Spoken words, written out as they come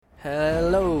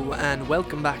Hello and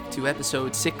welcome back to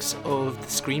episode 6 of the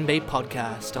Screen Bait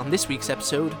podcast. On this week's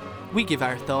episode, we give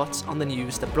our thoughts on the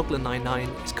news that Brooklyn Nine-Nine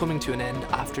is coming to an end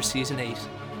after season 8.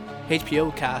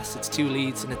 HBO casts its two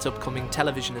leads in its upcoming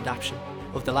television adaptation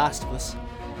of The Last of Us.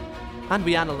 And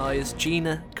we analyse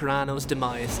Gina Carano's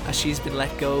demise as she's been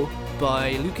let go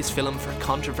by Lucasfilm for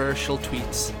controversial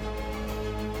tweets.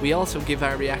 We also give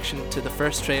our reaction to the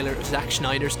first trailer of Zack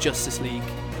Snyder's Justice League.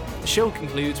 The show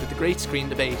concludes with the Great Screen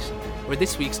Debate, where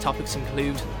this week's topics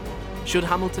include: should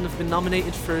Hamilton have been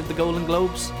nominated for the Golden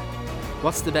Globes?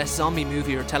 What's the best zombie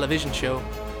movie or television show?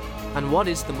 And what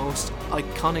is the most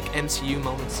iconic MCU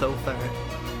moment so far?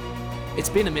 It's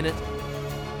been a minute.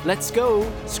 Let's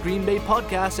go! Screen Bait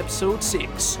Podcast Episode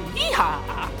 6.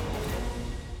 Yeehaw!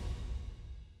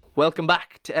 Welcome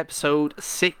back to Episode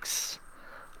 6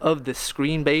 of the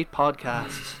Screen Bait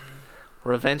Podcast.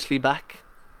 We're eventually back.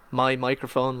 My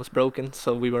microphone was broken,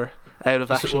 so we were out of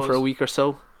action for a week or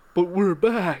so. But we're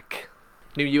back!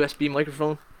 New USB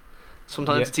microphone.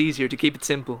 Sometimes it's easier to keep it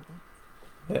simple.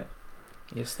 Yeah.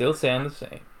 You still sound the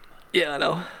same. Yeah, I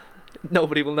know.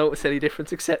 Nobody will notice any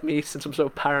difference except me, since I'm so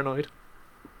paranoid.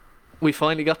 We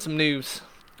finally got some news.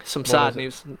 Some sad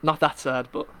news. Not that sad,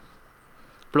 but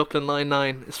Brooklyn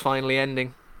Nine-Nine is finally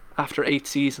ending after 8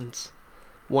 seasons.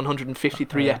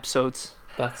 153 episodes.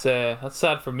 That's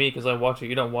sad for me because I watch it.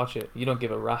 You don't watch it. You don't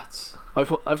give a rat's.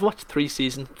 I've watched 3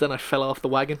 seasons, then I fell off the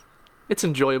wagon. It's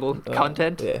enjoyable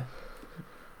content. Yeah.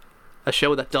 A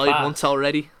show that died once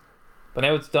already. But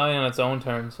now it's dying on its own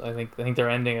terms. I think they're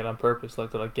ending it on purpose.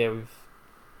 Like they're like, yeah,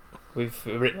 we've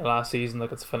written the last season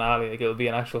like it's a finale. Like it'll be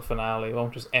an actual finale. It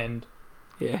won't just end.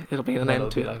 Yeah, it'll be an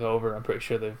end to it. It'll be like over. I'm pretty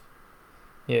sure they're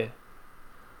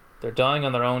dying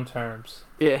on their own terms.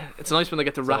 Yeah, it's nice when they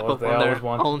get to wrap up on their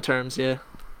own terms, yeah.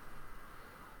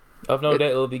 I've no doubt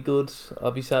it'll be good.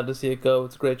 I'll be sad to see it go.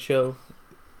 It's a great show.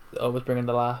 Always bringing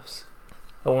the laughs.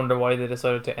 I wonder why they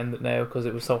decided to end it now, because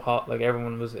it was so hot. Like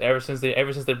everyone was, ever since they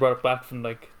brought it back from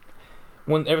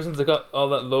ever since they got all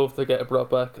that love to get it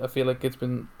brought back, I feel like it's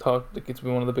been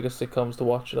one of the biggest sitcoms to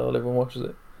watch it all. Everyone watches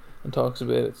it and talks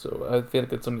about it. So I feel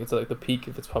like it's like the peak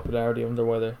of its popularity. I wonder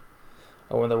why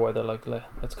they're like,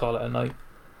 let's call it a night.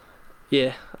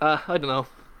 Yeah, I don't know.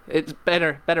 It's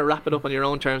better wrap it up on your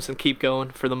own terms and keep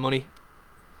going for the money.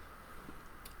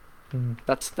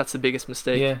 That's the biggest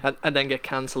mistake. Yeah. And then get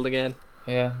cancelled again.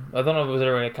 Yeah, I don't know if it was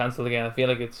ever going to get cancelled again. I feel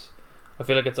like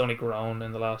it's only grown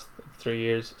in the last 3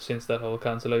 years since that whole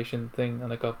cancellation thing,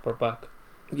 and it got brought back.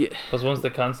 Yeah. Because once they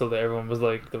cancelled it, everyone was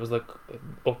like, there was like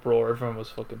uproar. Everyone was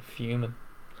fucking fuming.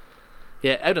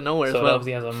 Yeah, out of nowhere so as well. It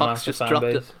obviously has a Fox massive just fan dropped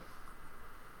base. it.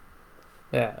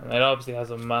 Yeah, it obviously has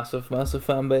a massive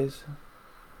fan base.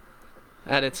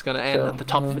 And it's going to end at the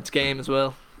top of its game as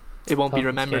well. It won't be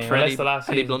remembered for any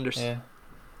blunders. Yeah.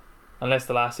 Unless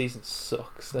the last season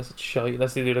sucks. Unless it's shite.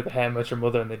 Unless they do like a How I Met Your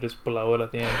Mother and they just blow it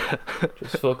at the end.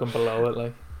 Just fucking blow it.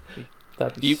 Like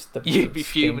you'd be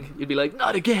fuming. You'd be like,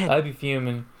 not again. I'd be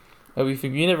fuming.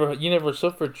 You never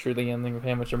suffered through the ending of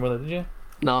How I Met Your Mother, did you?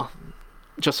 No.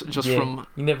 Just from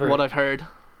what I've heard.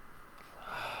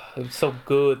 It was so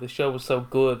good. The show was so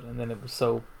good, and then it was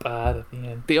so bad at the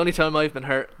end. The only time I've been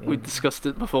hurt, we discussed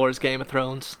it before, is Game of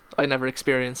Thrones. I never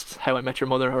experienced How I Met Your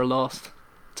Mother or Lost.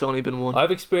 It's only been one. I've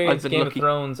experienced Game of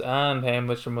Thrones and How I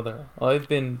Met Your Mother. I've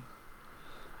been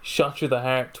shot through the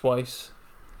heart twice,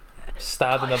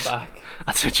 stabbed in the back.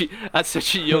 At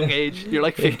such a young age, you're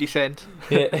like 50 Cent.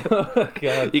 Yeah, oh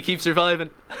God. You keep surviving.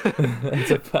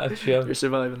 It's a bad joke. You're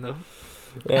surviving though.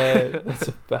 It's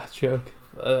a bad joke.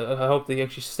 I hope they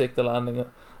actually stick the landing. A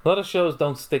lot of shows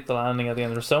don't stick the landing at the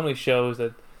end. There's so many shows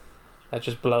that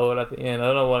just blow it at the end. I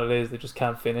don't know what it is. They just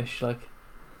can't finish. But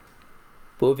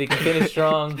if you can finish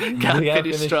strong,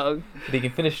 If you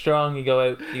can finish strong, you go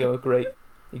out great.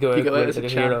 You go out great, as like a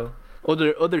hero.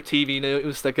 Other TV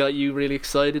news that got you really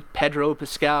excited: Pedro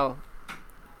Pascal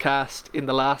cast in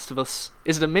The Last of Us.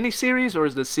 Is it a mini-series or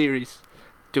is it a series?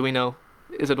 Do we know?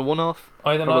 Is it a one-off?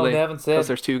 I don't know. They haven't said. Because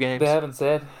there's 2 games. They haven't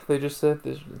said. They just said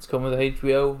it's coming to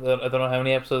HBO. I don't know how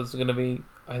many episodes it's going to be.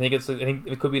 I think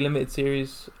it could be a limited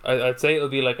series. I'd say it'll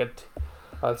be like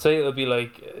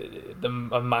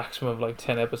a maximum of like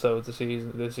 10 episodes this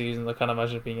season. I can't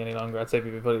imagine it being any longer. I'd say it'd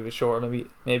be probably a bit shorter,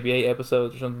 maybe 8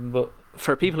 episodes or something. But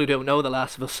for people who don't know The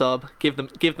Last of Us sub, give them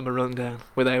a rundown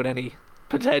without any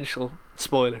potential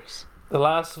spoilers. The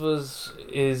Last of Us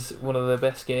is one of the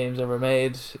best games ever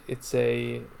made. It's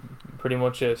pretty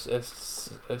much a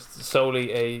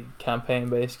solely a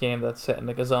campaign-based game that's set in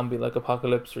like a zombie-like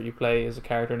apocalypse, where you play as a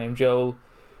character named Joel,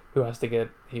 who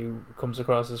comes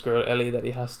across this girl Ellie that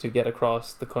he has to get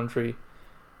across the country,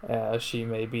 she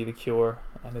may be the cure,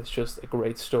 and it's just a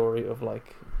great story of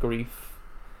like grief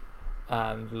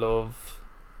and love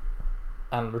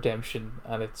and redemption,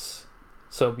 and it's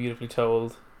so beautifully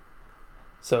told.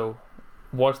 So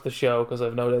watch the show, because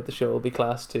I've no doubt the show will be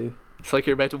class too. It's like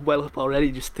you're about to well up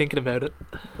already just thinking about it.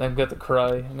 I'm going to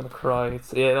cry. I'm going to cry.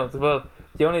 It's well,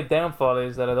 the only downfall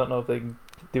is that I don't know if they can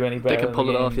do any better. They can pull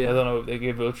it off, yeah. I don't know if they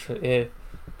give it.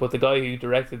 But the guy who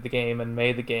directed the game and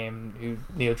made the game,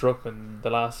 Neil Druckmann, The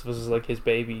Last of Us is like his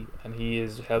baby, and he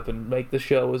is helping make the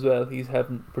show as well. He's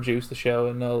helping produce the show,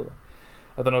 and I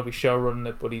don't know if he's show running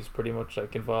it, but he's pretty much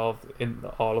like involved in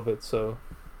all of it. So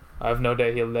I have no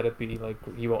doubt he'll let it be like,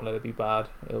 he won't let it be bad.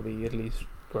 It'll be at least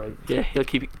great. Yeah,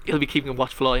 he'll be keeping a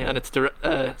watchful eye, and it's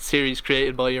the series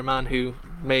created by your man who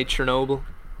made Chernobyl.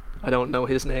 I don't know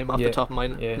his name off the top of my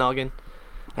noggin.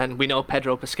 And we know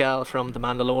Pedro Pascal from The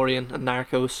Mandalorian and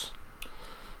Narcos.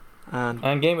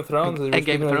 And Game of Thrones. And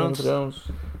Game of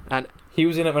Thrones. And he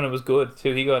was in it when it was good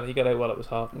too. He got out while it was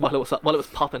hot. While it was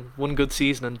popping. One good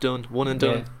season and done. One and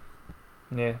done.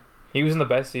 Yeah. He was in the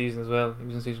best season as well. He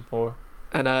was in season 4.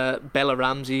 And Bella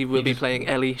Ramsey will be playing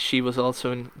Ellie. She was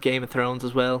also in Game of Thrones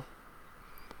as well.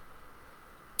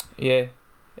 Yeah.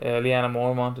 Lyanna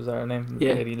Mormont, is that her name?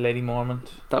 Yeah. Lady Mormont.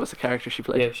 That was the character she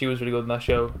played. Yeah, she was really good in that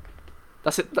show.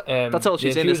 That's it. That's all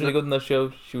she's in. She was really good in that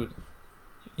show. She was.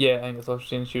 Yeah, I think that's all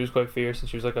she's in. She was quite fierce, and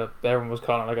she was like everyone was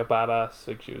calling her like a badass.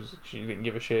 Like she didn't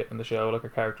give a shit in the show. Like her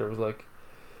character was like,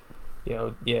 she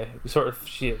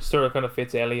sort of kind of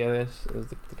fits Ellie in this as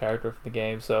the character for the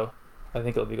game. So I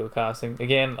think it'll be good casting.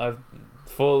 Again, I've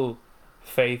full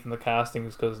faith in the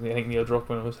castings, because I think Neil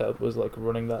Druckmann was like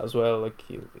running that as well.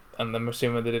 And I'm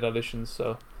assuming they did auditions,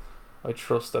 so I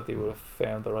trust that they would have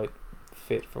found the right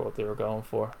fit for what they were going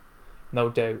for. No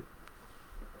doubt.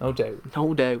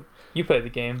 You played the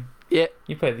game. Yeah.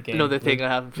 You played the game. Another thing I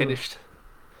haven't finished.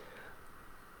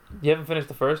 You haven't finished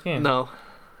the first game? No.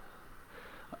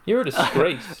 You're a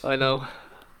disgrace. I know.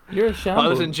 You're a shambles. I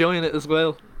was enjoying it as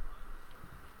well.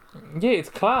 Yeah, it's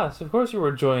class. Of course you were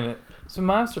enjoying it. It's a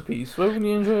masterpiece. Why wouldn't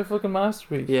you enjoy a fucking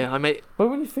masterpiece? Yeah, I may. Why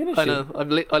wouldn't you finish it? I know. I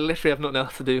literally have nothing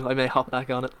else to do. I may hop back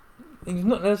on it. There's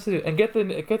nothing else to do. And get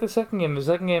the second game. The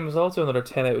second game is also another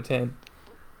 10 out of 10.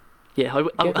 Yeah, I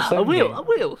will.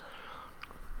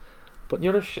 But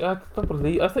I don't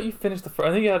believe. I thought you finished the first.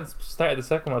 I think you had started the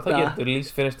second one. I thought you had at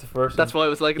least finished the first. That's why I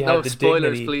was like, no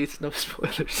spoilers, please, no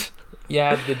spoilers.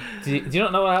 Yeah. Do you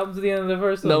not know what happens at the end of the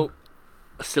first one? No,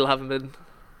 I still haven't been.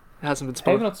 It hasn't been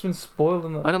spoiled. How have not been spoiled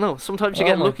in that? I don't know. Sometimes you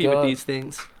get lucky with these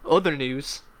things. Other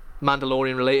news,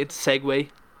 Mandalorian related. Segue.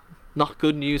 Not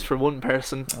good news for one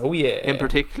person. Oh yeah. In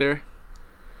particular,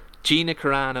 Gina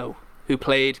Carano, who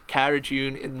played Cara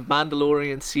Dune in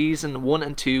Mandalorian season 1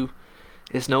 and 2,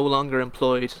 is no longer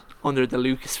employed under the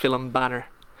Lucasfilm banner.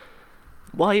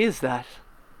 Why is that?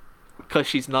 Because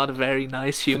she's not a very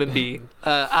nice human being.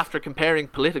 After comparing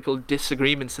political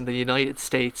disagreements in the United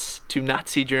States to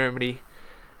Nazi Germany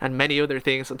and many other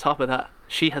things on top of that,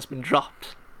 she has been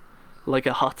dropped like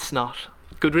a hot snot.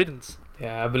 Good riddance.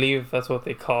 Yeah, I believe that's what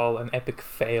they call an epic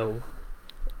fail,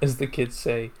 as the kids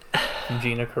say, from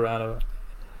Gina Carano.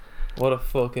 What a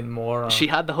fucking moron. She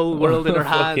had the whole world in her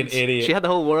hands. Fucking idiot. She had the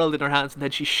whole world in her hands, and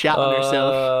then she shat on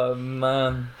herself. Oh,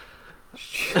 man.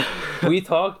 We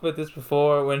talked about this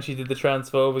before when she did the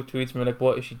transphobic tweets. We were like,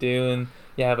 what is she doing?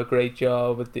 You have a great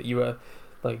job.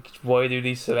 Why do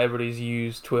these celebrities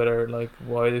use Twitter? Like,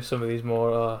 why do some of these more?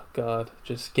 Oh, God.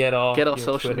 Just get off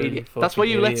social Twitter, media. That's why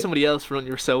you let somebody else run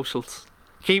your socials.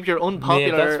 Keep your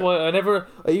unpopular. Yeah, that's why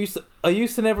I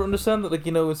used to never understand that. Like,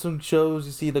 you know, in some shows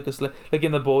you see like like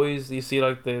in The Boys, you see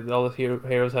like all the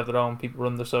heroes have their own people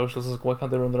run their socials. Like, why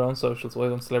can't they run their own socials? Why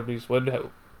don't celebrities? Is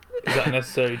that a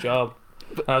necessary job?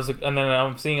 And I was like, and then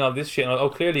I'm seeing all this shit.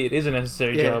 And clearly it is a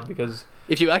necessary job, because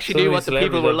if you actually knew what the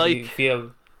people were like,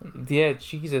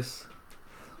 Jesus.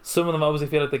 Some of them obviously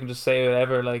feel like they can just say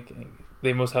whatever. Like,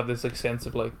 they must have this like sense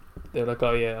of like, they're like,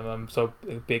 oh yeah, I'm so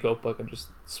big up, I can just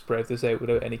spread this out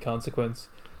without any consequence,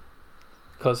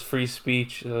 because free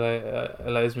speech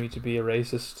allows me to be a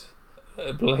racist,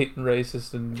 a blatant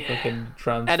racist, and fucking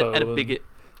transphobe and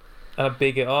a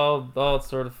bigot, all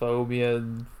sort of phobia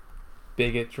and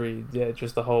bigotry. Yeah,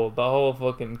 just the whole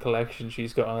fucking collection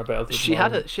she's got on her belt. She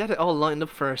had it all lined up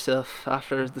for herself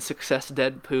after the success of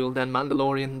Deadpool, then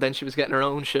Mandalorian, then she was getting her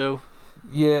own show.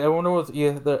 Yeah, I wonder what.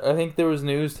 Yeah, I think there was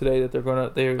news today that they're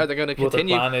gonna continue. What their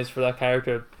plan is for that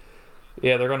character.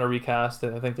 Yeah, they're gonna recast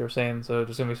it. I think they were saying so.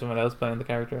 There's gonna be someone else playing the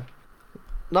character.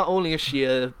 Not only is she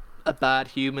a bad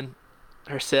human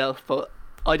herself, but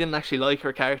I didn't actually like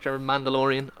her character in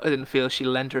Mandalorian. I didn't feel she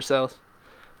lent herself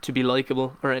to be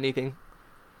likable or anything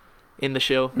in the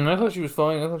show. And I thought she was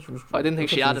fine. I didn't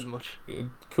think she added much.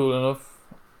 Cool enough.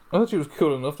 I thought she was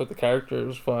cool enough. Like the character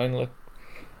was fine. Like,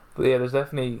 but yeah, they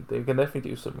can definitely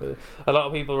do something with it. A lot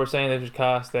of people were saying they should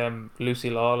cast Lucy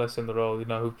Lawless in the role. You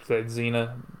know, who played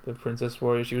Xena, the Princess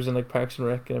Warrior. She was in like Parks and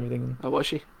Rec and everything. Oh, was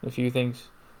she? A few things.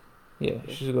 Yeah,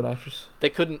 she's a good actress. They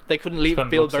couldn't leave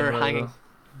Bill Burr hanging.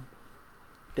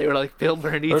 They were like, Bill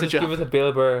Burr needs a job. Give it to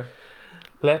Bill Burr.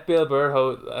 Let Bill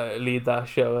Burr lead that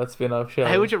show, that spin-off show.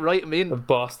 How would you write him in?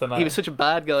 Boston. He was such a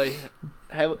bad guy.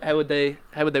 How would they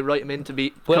write him in to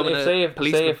be becoming a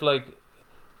policeman?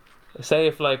 Say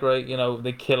if right, you know,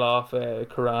 they kill off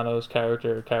Carano's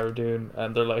character, Cara Dune,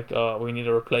 and they're like, oh, we need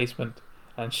a replacement.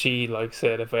 And she like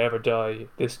said, if I ever die,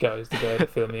 this guy's the guy to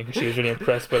film me, because she was really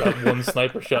impressed by that one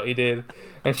sniper shot he did.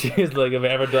 And she was like, if I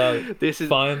ever die,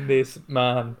 find this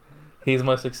man. He's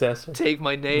my successor. Take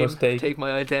my name, take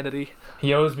my identity.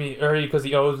 He owes me, because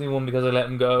he owes me one because I let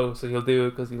him go, so he'll do it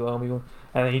because he'll owe me one.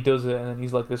 And then he does it, and then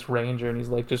he's like this ranger, and he's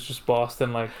like just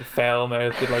Boston, like foul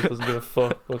mouthed, like doesn't give a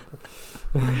fuck.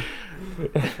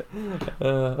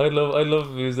 I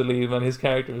love him as the lead, man. His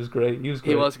character was great. He was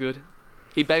great. He was good.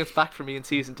 He bounced back for me in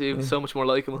season 2. Yeah. So much more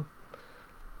likeable.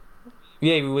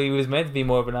 Yeah, he was meant to be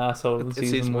more of an asshole in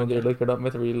season 1. They're not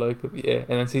meant to really like him. Yeah,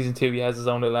 and then season 2 he has his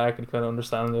own little arc and kind of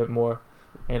understands it more.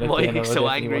 And why he's so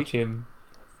angry.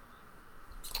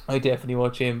 I definitely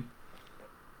watch him.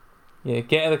 Yeah,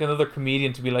 get like another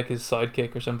comedian to be like his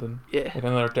sidekick or something. Yeah, like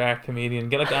another dark comedian.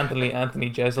 Get like Anthony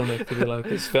Jeselnik to be like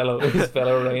his fellow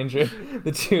ranger.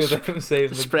 The two of them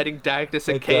saving spreading darkness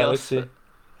and chaos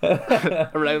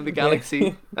around the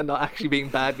galaxy and not actually being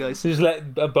bad guys. Just let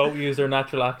a boat use their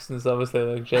natural accents. Obviously,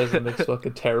 like Jeselnik's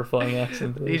fucking terrifying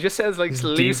accent. He just sounds like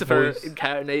Lucifer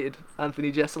incarnated.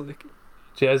 Anthony Jeselnik.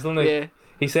 Yeah,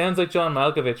 he sounds like John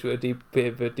Malkovich with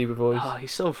a deeper voice. Oh,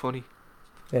 he's so funny.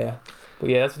 Yeah. But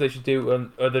yeah, that's what they should do,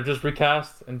 or they're just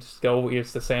recast and just go.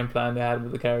 It's the same plan they had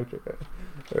with the character,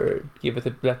 or give it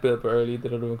to let Bill Burr lead the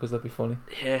other one because that'd be funny.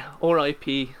 Yeah,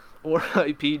 R.I.P.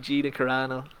 Gina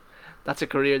Carano. That's a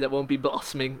career that won't be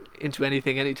blossoming into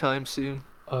anything anytime soon.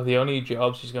 Oh, the only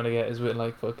job she's gonna get is with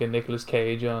like fucking Nicolas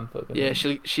Cage on fucking. Yeah,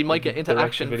 she might get into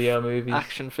action video movies,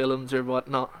 action films or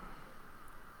whatnot.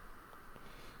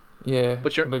 Yeah,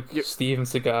 but you're Steven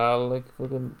Seagal, like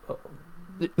fucking.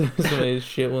 Some of his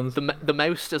shit ones. The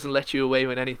mouse doesn't let you away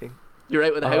with anything. You're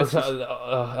out with the house.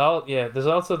 Yeah, there's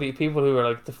also the people who are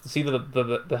like see the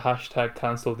hashtag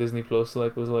cancel Disney Plus,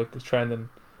 like was like the trending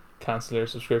cancel your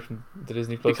subscription to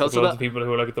Disney Plus. Because loads of people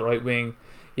who are like at the right wing.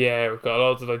 Yeah, we've got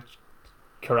loads of like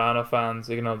Carano fans,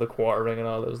 you know, the Quarter Ring and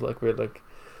all those like weird like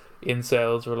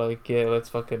incels were like, yeah,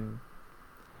 let's ban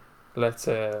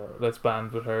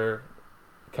with her.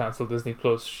 Cancel Disney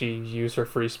Plus. She used her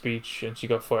free speech and she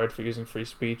got fired for using free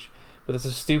speech. But it's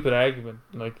a stupid argument.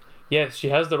 Like, yes, she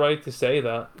has the right to say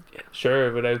that,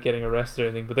 sure, without getting arrested or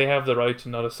anything. But they have the right to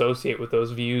not associate with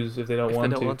those views if they don't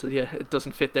want to. Yeah, it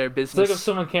doesn't fit their business. It's like if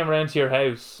someone came around to your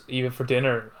house, even for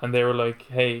dinner, and they were like,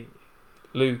 "Hey,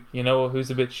 Luke, you know who's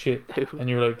a bit shit?" Who? And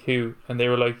you're like, "Who?" And they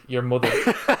were like, "Your mother."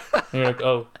 And you're like,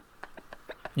 "Oh."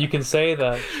 You can say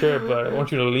that, sure, but I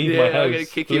want you to leave my house. I'm gonna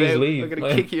kick you out. Leave. I'm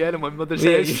gonna kick you out of my mother's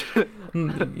house.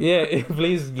 Yeah,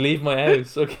 please leave my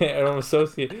house. Okay, I don't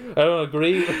associate. I don't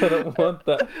agree. I don't want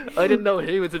that. I didn't know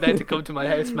he was about to come to my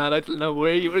house, man. I didn't know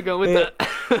where you were going with that.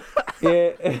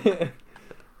 Yeah,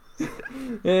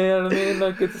 I mean,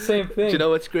 like it's the same thing. Do you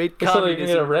know what's great? It's not like you're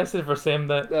gonna get arrested for saying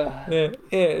that.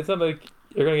 It's not like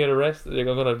you're gonna get arrested. Like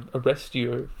I'm gonna arrest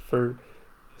you for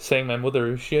saying my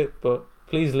mother is shit, but.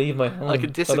 Please leave my home. I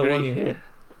can disagree. I don't want you here.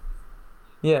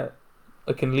 Yeah,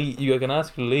 I can leave you. I can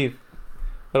ask you to leave.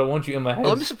 I don't want you in my house.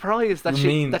 I'm surprised that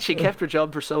she kept her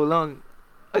job for so long.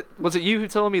 Was it you who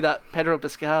told me that Pedro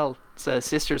Pascal's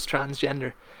sister's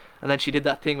transgender, and then she did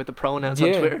that thing with the pronouns on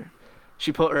Twitter?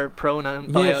 She put her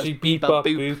pronoun bio. Yeah, she beep bop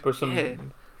boop or something. Yeah,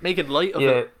 making light of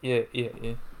it. Yeah.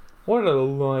 What a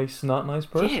nice, not nice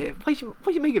person. Yeah, why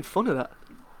are you making fun of that?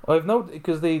 I've noted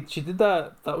because she did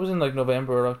that was in like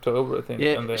November or October, I think.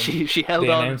 Yeah, and then she held they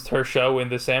on. They announced her show in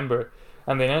December,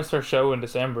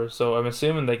 so I'm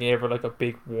assuming they gave her like a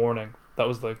big warning. That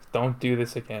was like, don't do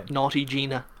this again. Naughty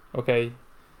Gina. Okay.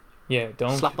 Yeah,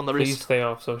 don't. Slap on the please wrist. Stay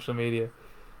off social media.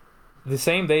 The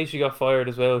same day she got fired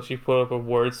as well, she put up a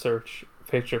word search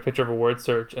picture of a word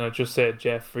search, and it just said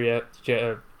Jeffrey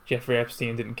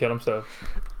Epstein didn't kill himself.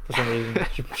 For some reason,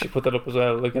 she put that up as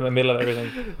well, like in the middle of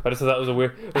everything. I just thought that was a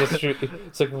weird.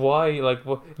 It's like, why, like,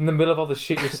 what, in the middle of all the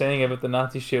shit you're saying about the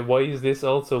Nazi shit, why is this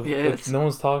also? Yeah, like, no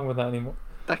one's talking about that anymore.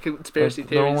 That conspiracy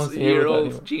theory is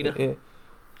year-old Gina. Yeah.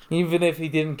 Even if he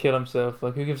didn't kill himself,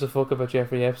 like, who gives a fuck about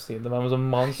Jeffrey Epstein? The man was a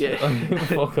monster. Yeah.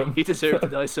 Fuck him. He deserved to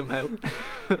die somehow.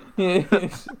 Yeah.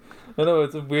 I know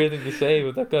it's a weird thing to say,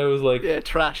 but that guy was like, Yeah,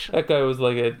 trash. that guy was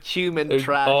like Human a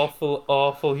trash.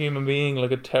 awful human being,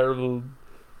 like a terrible,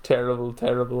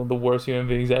 the worst human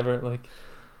beings ever. Like,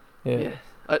 yeah.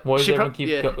 Why does everyone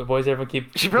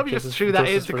keep? She probably just threw that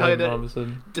in to kind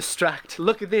of distract.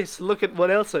 Look at this. Look at what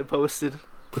else I posted.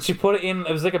 But she put it in.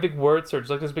 It was like a big word search,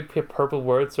 like this big purple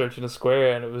word search in a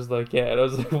square, and it was like, yeah. And I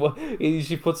was like, what?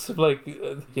 She puts like,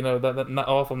 that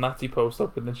awful Nazi post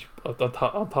up, and then she on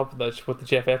top of that she put the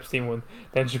Jeff Epstein one.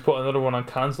 Then she put another one on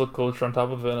cancel culture on top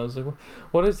of it, and I was like,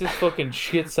 what is this fucking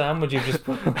shit sandwich you've just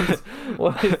put?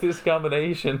 What is this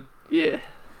combination? Yeah.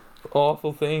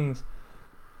 Awful things.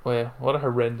 Well, yeah, what a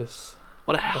horrendous.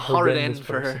 What a horrid end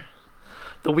for person. her.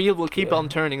 The wheel will keep on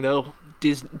turning though.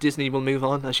 Disney will move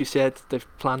on, as you said. They've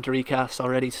planned to recast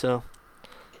already, so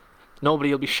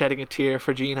nobody will be shedding a tear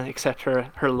for Gina except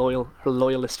her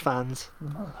loyalist fans.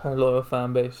 Her loyal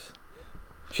fan base.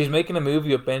 She's making a movie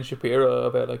with Ben Shapiro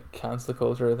about like cancel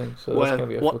culture, I think. So that's gonna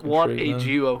be a fucking what treat, a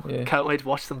duo! Yeah. Can't wait to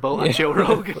watch them both on Joe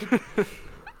Rogan.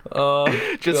 Oh,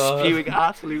 just God. spewing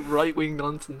absolute right wing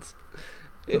nonsense.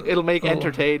 It'll make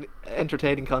entertaining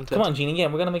content. Come on, Gina, yeah,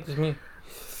 we're gonna make this movie.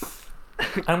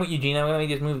 I'm with you, Gina. We're gonna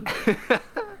make this movie.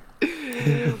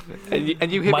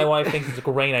 and you hit My wife thinks it's a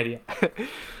great idea.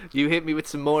 You hit me with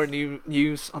some more new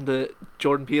news on the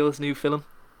Jordan Peele's new film.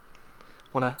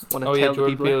 Wanna tell the Jordan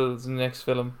people? Peele's next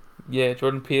film. Yeah,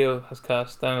 Jordan Peele has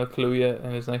cast Daniel Kaluuya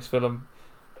in his next film.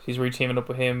 She's re-teaming up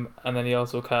with him, and then he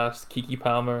also cast Keke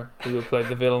Palmer, who will play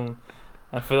the villain.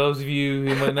 And for those of you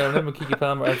who might not remember Keke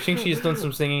Palmer, I think she's done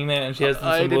some singing now, and she has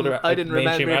done some other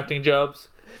mainstream acting jobs.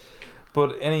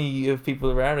 But any of people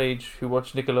of our age who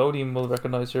watch Nickelodeon will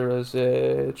recognise her as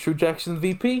True Jackson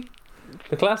VP,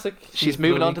 the classic. She's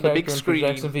moving on to the big screen. True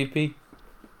Jackson VP.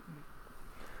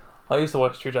 I used to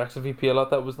watch True Jackson VP a lot.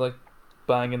 That was like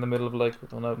bang in the middle of like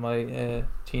one of my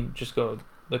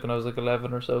like when I was like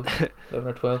 11 or so, 11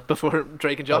 or 12. Before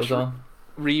Drake and Josh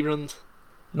reruns.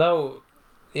 No,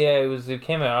 yeah, it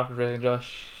came out after Drake and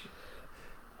Josh.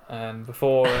 And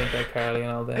before Carly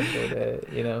and all them,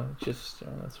 but just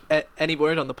that's. Any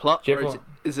word on the plot, or Jibble.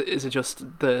 is it just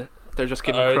they're just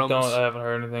giving I crumbs? I haven't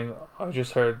heard anything. I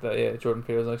just heard that Jordan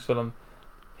Peele's next film,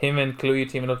 him and Kaluuya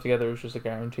teaming up together was just a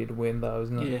guaranteed win, that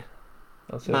wasn't it? Yeah,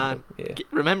 that's man. It. Yeah.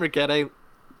 Remember Get Out?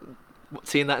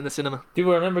 Seeing that in the cinema. Do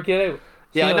you remember Get Out?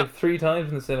 Yeah, I know. Like 3 times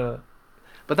in the cinema.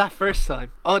 But that first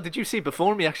time, did you see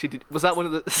before me? Actually, was that one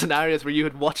of the scenarios where you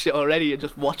had watched it already and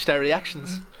just watched our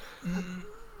reactions?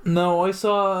 No, I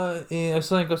saw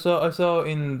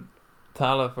in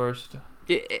Tala first.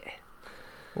 Yeah.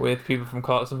 With some people from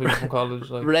college.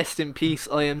 Like, Rest in peace,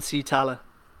 IMC Tala.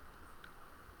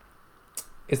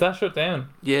 is that shut down?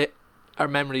 Yeah, our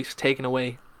memories taken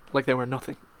away like they were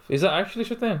nothing. Is that actually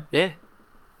shut down? Yeah.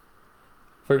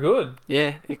 For good?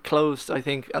 Yeah, it closed, I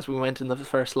think, as we went in the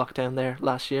first lockdown there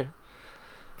last year.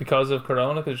 Because of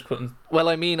Corona, they just couldn't. Well,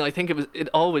 I mean, I think it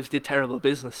always did terrible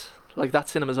business. Like, that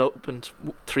cinema's opened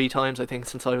 3 times, I think,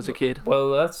 since I was a kid.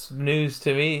 Well, that's news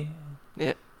to me.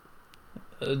 Yeah.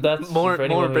 That's more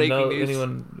breaking news.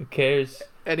 Anyone who cares.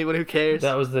 Anyone who cares.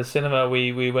 That was the cinema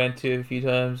we went to a few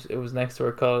times. It was next to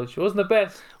our college. It wasn't the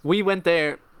best. We went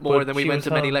there more But than we she went was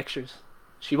to many home. lectures.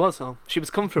 She was home. She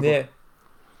was comfortable. Yeah.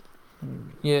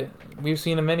 Yeah, we've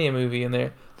seen many a movie in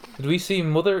there. Did we see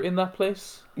Mother in that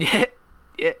place? Yeah,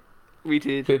 we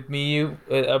did. With me, you.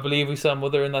 I believe we saw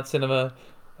Mother in that cinema.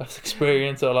 That's an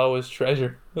experience I'll always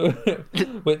treasure.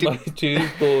 With my 2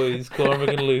 boys, Cormac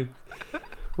and Luke.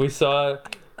 We saw.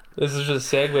 This is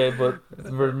just a segue, but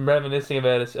we're reminiscing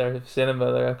about our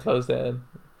cinema that got closed down.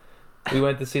 We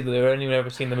went to see we hadn't even ever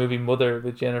seen the movie Mother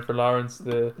with Jennifer Lawrence.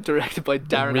 Directed by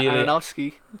Darren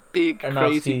Aronofsky. Big,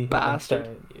 crazy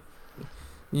bastard.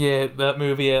 Yeah, that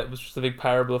movie was just a big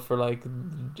parable for like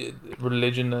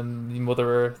religion and Mother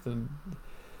Earth, and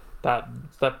that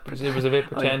it was a bit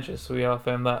pretentious. So we all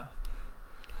found that.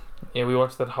 Yeah, we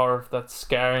watched that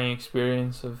scarring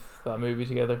experience of that movie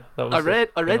together. That was I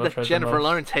read that Jennifer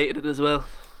Lawrence hated it as well.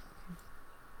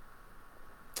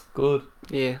 Good.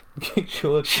 Yeah.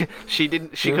 Good. She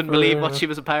didn't. She couldn't believe what she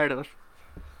was a part of.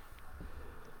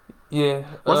 Yeah.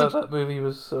 Wasn't that movie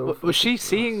was so. Was she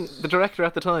seeing the director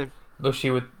at the time? Was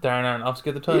she with Darren Aronofsky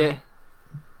at the time? Yeah.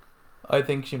 I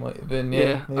think she might have been.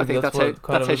 Yeah, I think that's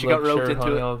how she got roped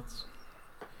into it.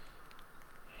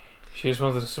 She just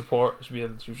wanted to support. She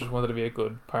just wanted to be a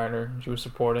good partner. She was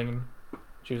supporting. And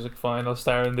she was like, "Fine, I'll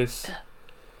star in this.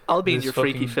 I'll be in your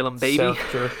freaky film, baby."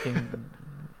 Self-jerking.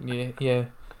 yeah.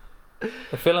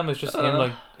 The film is just him,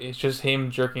 like, it's just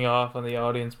him jerking off, and the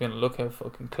audience being, "Look how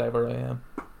fucking clever I am.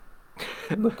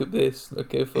 Look at this.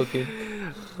 Look how fucking.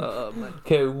 Oh man. Look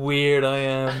how weird I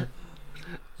am."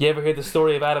 You ever hear the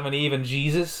story of Adam and Eve and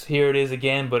Jesus? Here it is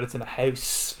again, but it's in a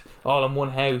house, all in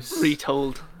one house.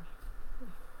 Retold.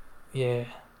 Yeah,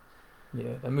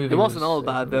 that movie. It wasn't all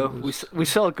bad though. We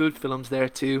saw good films there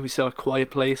too. We saw A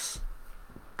Quiet Place,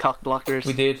 Cock Blockers.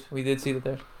 We did see that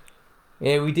there.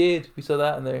 Yeah, we did. We saw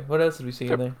that in there. What else did we see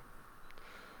in there?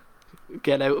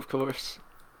 Get Out, of course.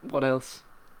 What else?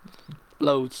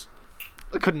 Loads.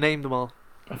 I couldn't name them all.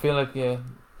 I feel like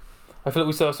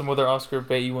we saw some other Oscar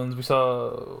baity ones. We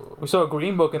saw a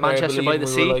Green Book in Manchester there. by the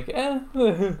Sea. We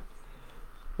were like,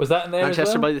 Was that in there? Manchester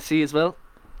as well? by the Sea as well.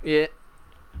 Yeah.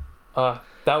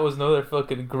 That was another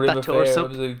fucking grim That affair. torso.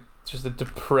 It was just a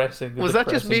depressing. Was that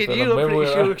just me and film. you? I'm When we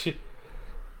pretty were sure. actually-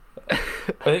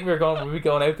 I think we were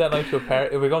going out that night to a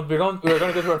party. We were going to go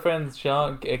to our friend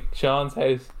Sean's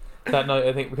house that night.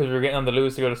 I think because we were getting on the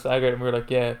Lewis to go to Sagard, and we were like,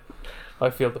 yeah,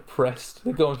 I feel depressed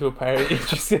going to a party.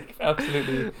 Just like,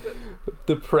 absolutely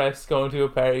depressed going to a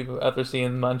party after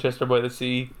seeing Manchester by the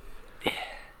Sea.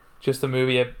 Just a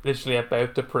movie literally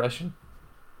about depression.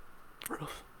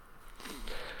 Rough.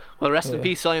 Well, rest in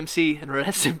peace IMC, and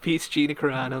rest in peace Gina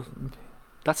Carano.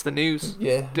 That's the news.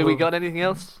 Yeah. Do we got anything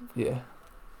else? Yeah.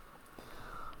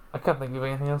 I can't think of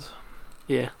anything else.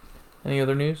 Yeah. Any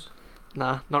other news?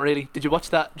 Nah, not really. Did you watch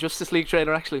that Justice League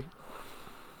trailer actually?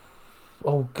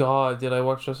 Oh God, did I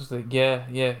watch Justice League? Yeah.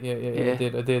 I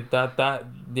did. That.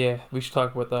 Yeah, we should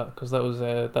talk about that because that was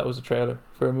a trailer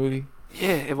for a movie. Yeah,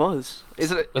 it was.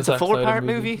 Is it? It's That's a 4-part outside a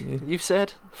movie. movie, yeah. You've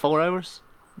said 4 hours.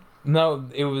 No,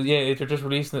 it was they're just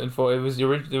releasing it in 4. It was the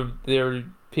original.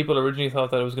 People originally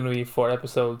thought that it was going to be 4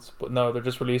 episodes, but no, they're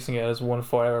just releasing it as one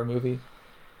 4-hour movie.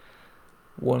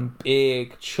 One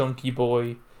big chunky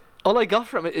boy. All I got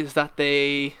from it is that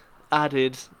they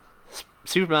added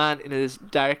Superman in his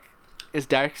dark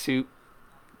suit.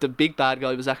 The big bad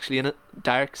guy was actually in it.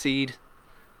 Darkseid.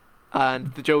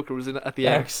 And the Joker was in it at the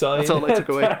end. Darkseid. That's all I took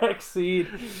away. Darkseid.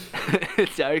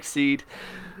 Darkseid.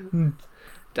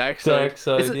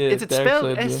 Darkseid. Is it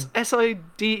spelled Darkseid,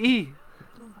 SIDE?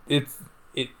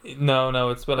 No,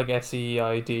 it's spelled like SEID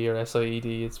or SIED.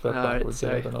 It's spelled backwards.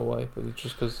 sorry. I don't know why, but it's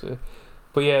just because.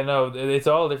 But yeah, no, it's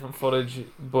all different footage.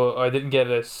 But I didn't get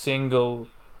a single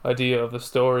idea of the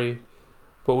story.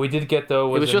 But we did get though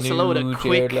was just a new load of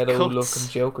quick Jared Leto cuts. looking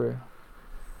Joker.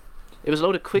 It was a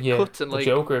load of quick cuts and the like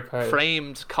Joker part.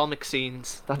 framed comic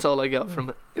scenes. That's all I got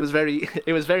from it. It was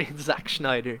very Zack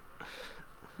Schneider.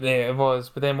 Yeah, it was.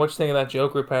 But then what you think of that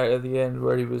Joker part at the end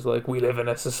where he was like, "We live in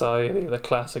a society," the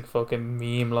classic fucking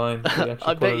meme line. He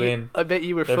actually I bet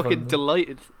you were Everyone- fucking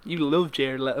delighted. You love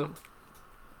Jared Leto.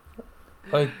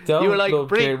 I don't You were like, love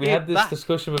 "Bring Jared. We him had this back,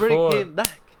 discussion Bring before. him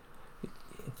back.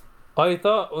 I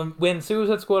thought when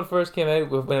Suicide Squad first came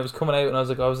out, when it was coming out, and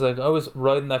I was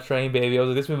riding that train, baby. I was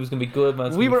like, this movie was gonna be good, man.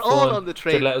 It's We gonna were be fun. all on the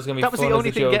train. Jared Leto's gonna be That was fun the as only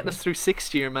the thing getting Joker. us through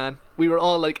 6th year, man. We were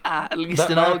all like, at least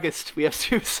That in mark- August we have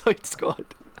Suicide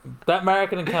Squad. That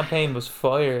marketing campaign was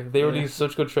fire. They released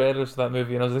such good trailers for that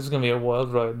movie, and I was like, this is gonna be a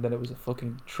wild ride, and then it was a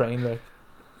fucking train wreck.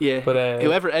 Yeah. But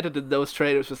whoever edited those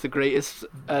trailers was the greatest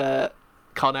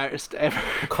con artist ever.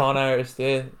 con artist,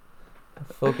 yeah,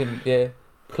 fucking yeah,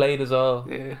 played us all.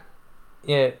 Yeah.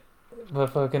 Yeah,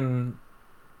 but fucking.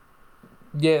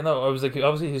 Yeah, no, I was like,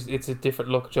 obviously it's a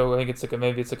different look, Joe. I think it's like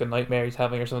maybe it's like a nightmare he's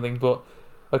having or something. But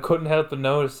I couldn't help but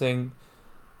noticing,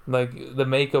 like the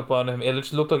makeup on him. It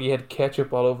just looked like he had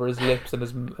ketchup all over his lips and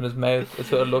his mouth.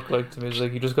 That's what it looked like to me. It's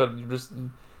like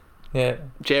yeah.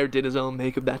 Jared did his own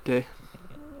makeup that day.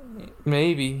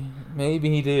 Maybe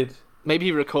he did. Maybe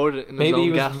he recorded it in his Maybe he own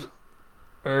was, gaff.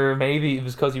 or maybe it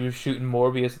was because he was shooting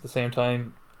Morbius at the same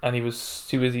time. And he was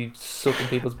too busy sucking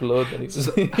people's blood that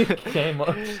he came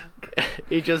up.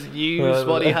 He just used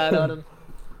what he had on him.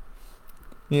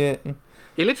 Yeah.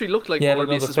 He literally looked like Yeah, like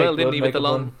all Morbius the as well, fake didn't he?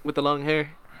 blood With the long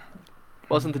hair.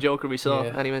 Wasn't the Joker we saw?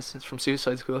 Yeah. Anyways, it's from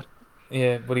Suicide Squad.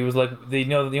 Yeah, but he was like, you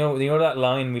know that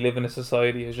line, "We live in a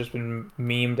society," has just been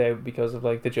memed out because of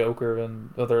like the Joker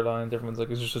and other lines. Everyone's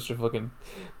like, it's just such a fucking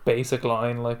basic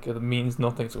line, like it means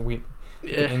nothing. So an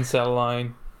incel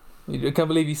line. I can't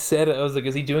believe he said it. I was like,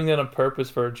 is he doing that on purpose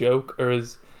for a joke, or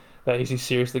is he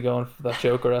seriously going for that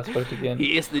Joker aspect again?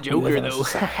 He is the Joker though.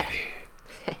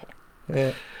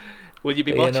 Yeah. Will you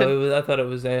be Yeah, watching? no, I thought it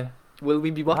was Will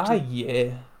we be watching?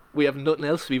 yeah. We have nothing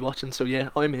else to be watching, so yeah,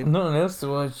 I'm in. Nothing else to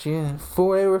watch, yeah.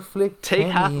 4-hour flick. Take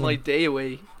half 10. my day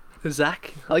away,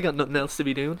 Zach. I got nothing else to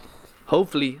be doing.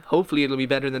 Hopefully it'll be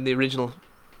better than the original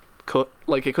cut.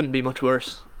 Like it couldn't be much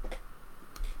worse.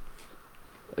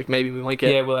 Like maybe we might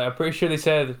get. Yeah, well, I'm pretty sure they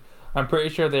said. I'm pretty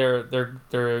sure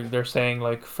they're saying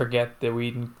like forget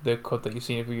the cut that you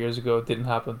seen a few years ago. It didn't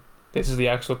happen. This is the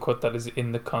actual cut that is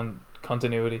in the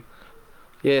continuity.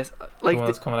 Yes, The like one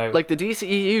that's coming out. like the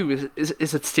DCEU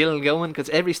is it still going? Because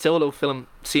every solo film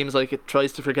seems like it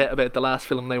tries to forget about the last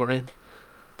film they were in.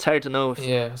 It's hard to know if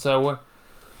Yeah, so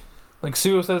like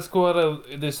Suicide Squad,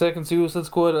 the second Suicide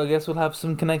Squad, I guess will have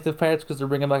some connective parts because they're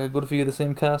bringing back a good few of the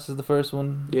same cast as the first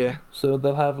one. yeah. So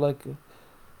they'll have like,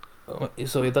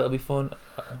 so that'll be fun.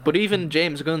 But even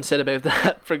James Gunn said about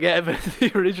that, forget about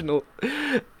the original.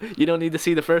 You don't need to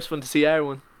see the first one to see our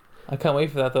one. I can't wait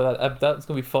for that though. That's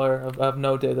gonna be fire. I have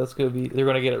no doubt that's gonna be. They're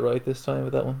gonna get it right this time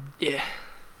with that one. Yeah.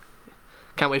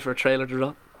 Can't wait for a trailer to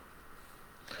drop.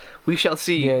 We shall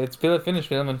see. Yeah, it's finished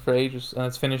filming for ages, and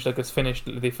it's finished. Like it's finished.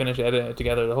 They finished editing it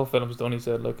together. The whole film's done. He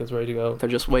said, "Look, it's ready to go." They're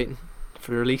just waiting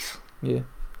for release. Yeah.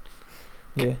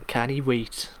 Yeah. Can he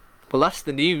wait? Well, that's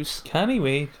the news. Can he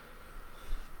wait?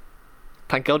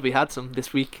 Thank God we had some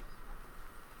this week.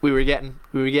 We were getting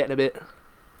a bit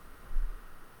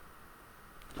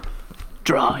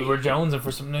dry. We were jonesing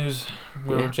for some news.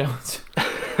 We Yeah. were jonesing.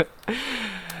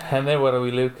 And then what are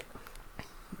we, Luke?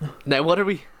 Now what are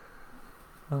we?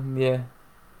 Yeah.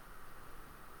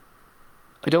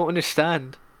 I don't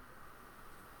understand.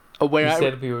 Oh, where You are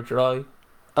said we were dry.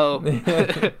 Oh,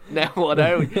 now what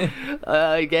are we?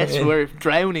 I guess we're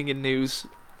drowning in news.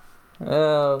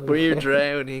 Oh. We're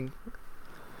drowning.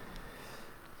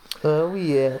 Oh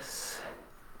yes.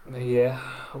 Yeah.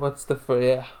 What's the first?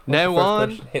 Yeah. What's Now the first on.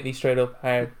 question? Hit me straight up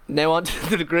hard. Now on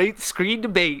to the great screen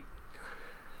debate.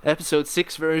 Episode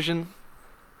 6 version.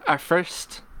 Our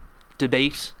first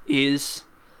debate is: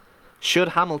 should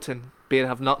Hamilton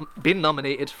have not been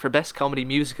nominated for Best Comedy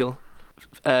Musical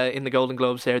in the Golden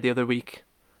Globes there the other week?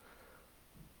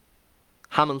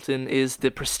 Hamilton is the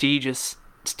prestigious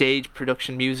stage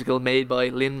production musical made by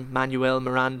Lin-Manuel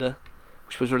Miranda,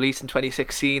 which was released in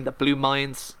 2016, that blew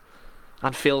minds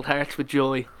and filled hearts with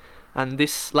joy. And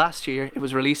this last year, it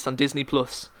was released on Disney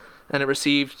Plus, and it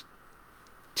received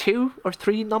 2 or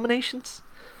 3 nominations.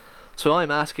 So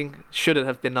I'm asking, should it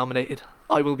have been nominated?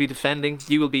 I will be defending,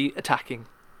 you will be attacking.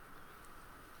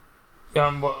 Yeah,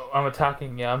 I'm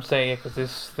attacking. Yeah, I'm saying it because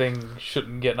this thing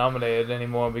shouldn't get nominated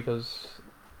anymore because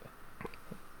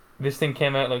this thing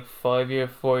came out like 4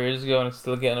 years ago and it's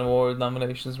still getting award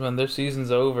nominations. Man, their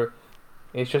season's over.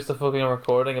 It's just a fucking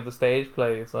recording of the stage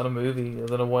play. It's not a movie. I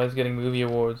don't know why it's getting movie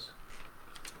awards.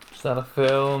 It's not a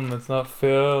film. It's not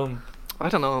film. I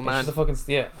don't know, It's man. just a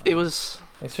fucking It was.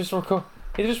 It's just record.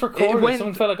 He just recorded. went-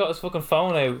 Someone fella got his fucking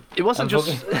phone out. It wasn't and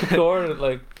just. fucking recorded it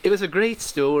like. It was a great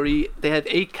story. They had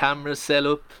 8 cameras set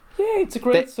up. Yeah, it's a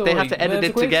great They story. have to edit it's a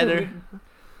it great together. story.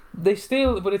 They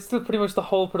still, but it's still pretty much the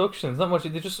whole production. It's not much.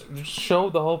 They just show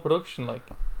the whole production. Like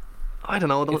I don't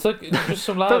know. it's like it's just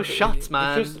some lad. Those shots,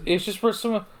 man. It's just where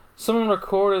someone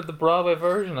recorded the Broadway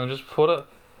version and just put it.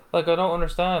 Like I don't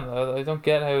understand. I don't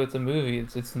get how it's a movie.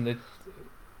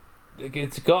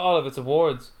 It's got all of its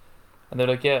awards, and they're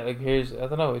like, yeah, like here's. I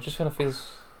don't know. It just kind of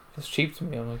feels cheap to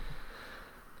me. I'm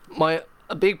like,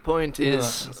 A big point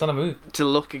is it's not a movie. to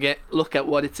look at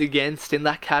what it's against in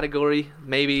that category.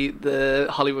 Maybe the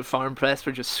Hollywood Foreign Press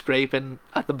were just scraping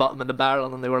at the bottom of the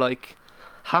barrel, and they were like,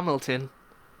 Hamilton.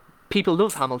 People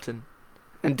love Hamilton,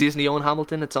 and Disney own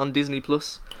Hamilton. It's on Disney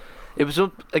Plus. It was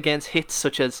up against hits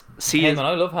such as Hey Sia's. man,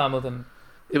 I love Hamilton.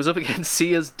 It was up against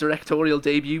Sia's directorial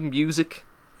debut, Music.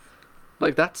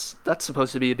 Like that's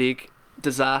supposed to be a big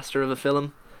disaster of a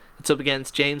film. It's up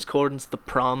against James Corden's The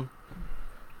Prom,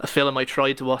 a film I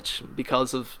tried to watch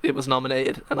because of it was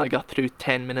nominated, and I got through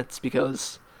 10 minutes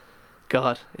because,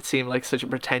 God, it seemed like such a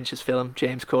pretentious film.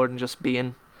 James Corden just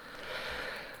being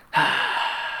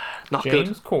not good.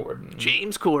 James Corden.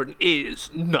 James Corden is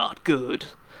not good.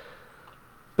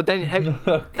 But then how,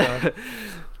 Oh, God.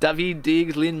 David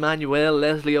Diggs, Lin-Manuel,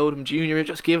 Leslie Odom Jr.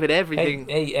 just give it everything.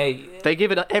 Hey. They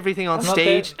give it everything on I'm not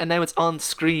stage, there. and now it's on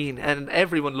screen, and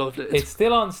everyone loved it. It's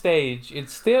still on stage. It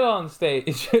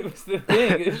was the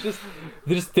thing. It's just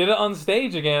they just did it on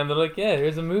stage again. They're like, yeah,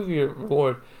 here's a movie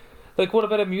award. Like, what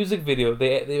about a music video?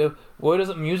 They why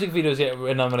doesn't music videos get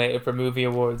nominated for movie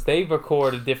awards? They've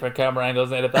recorded different camera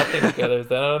angles and edit that thing together. Is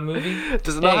that not a movie?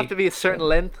 Does it not have to be a certain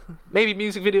length? Maybe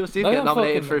music videos do I get don't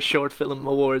nominated fucking- for short film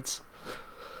awards.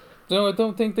 No, I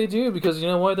don't think they do because you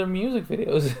know why they're music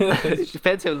videos. It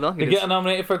depends how long They it get is.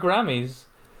 nominated for Grammys.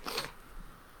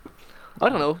 I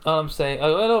don't know. All I'm saying, I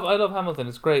love Hamilton.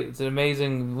 It's great. It's an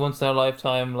amazing once in a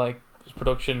lifetime like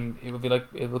production. It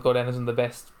will go down as one of the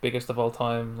best, biggest of all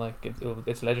time. Like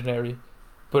it's legendary.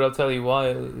 But I'll tell you why.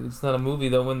 It's not a movie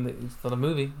though. It's not a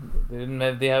movie. They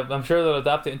didn't. They have. I'm sure they'll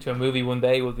adapt it into a movie one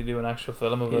day. Will they do an actual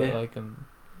film of it? Yeah. Like and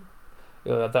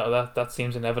that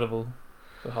seems inevitable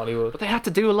for Hollywood. But they had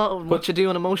to do a lot of what you do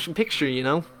in a motion picture, you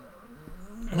know?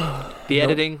 The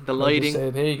editing, the Like you lighting. say,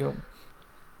 there you go.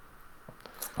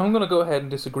 I'm gonna go ahead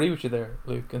and disagree with you there,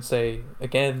 Luke, and say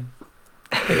again,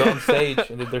 they got on stage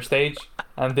and did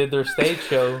their stage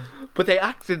show. But they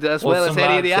acted as Well, well as some any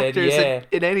of lad the said, actors yeah.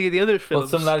 in any of the other Well,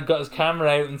 films. some lad got his camera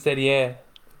out and said, "Yeah,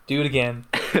 do it again."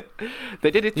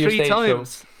 They did it Do your 3 stage show.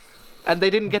 times, and they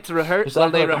didn't get to rehearse. Just Well,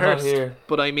 act they like I'm not rehearsed, here.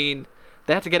 but I mean,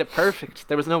 they had to get it perfect.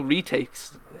 There was no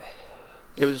retakes.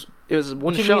 It was one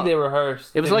What do you shot. mean they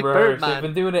rehearsed? It was They like rehearsed. Birdman. They've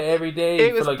been doing it every day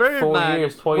It for was like 4 Birdman.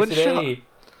 years, twice One a shot. day.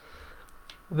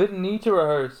 They didn't need to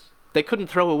rehearse. They couldn't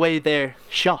throw away their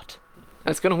shot.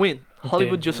 And it's gonna win.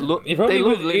 Hollywood Okay. just look. He probably They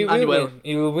love will- he will Lin-Manuel. win.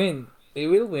 He will win. He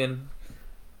will win.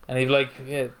 And he's like,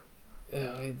 yeah.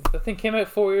 That thing came out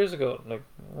 4 years ago. Like,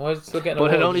 why is it still getting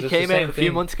But it awards? only It's the came out same a few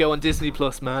thing. months ago on Disney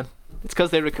Plus, man. It's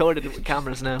because they recorded it with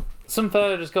cameras now. Some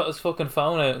fella just got his fucking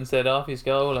phone out and said, "Off you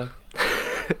go." Like,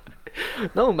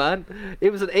 No, man.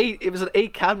 It was an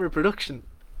 8 camera production.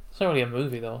 it's not really a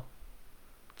movie though.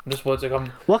 I'm just watching.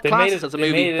 What They class made is it- as a they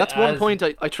movie? made it That's one as- point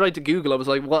I tried to Google. I was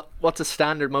like, what's a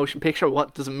standard motion picture?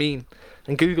 What does it mean?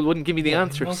 And Google wouldn't give me the Yeah,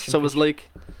 answers. motion So it was like,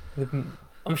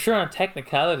 I'm sure on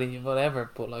technicality, whatever,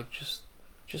 but like just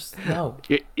no.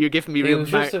 you're giving me It real was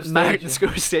just a Martin stage.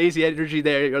 Scorsese energy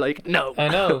there. You're like, no. I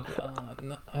know,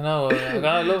 I know.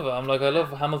 I love it. I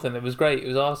love Hamilton. It was great. It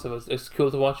was awesome. It's cool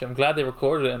to watch it. I'm glad they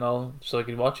recorded it and all, so I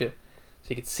could watch it, so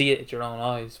you could see it with your own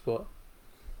eyes. But,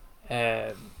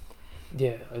 yeah,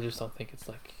 I just don't think it's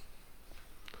like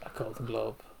a Golden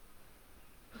Globe.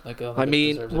 Like, I don't I think it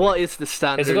mean, deserves it. what is the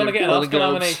standard? Is it going to of get an Golden Oscar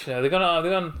Globes? nomination? Are they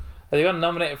going to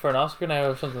nominate it for an Oscar now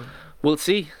or something? We'll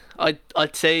see.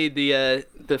 I'd say the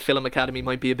Film Academy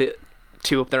might be a bit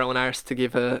too up their own arse to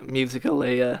give a musical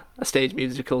a stage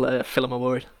musical film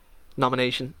award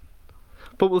nomination,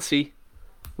 but we'll see.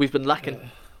 We've been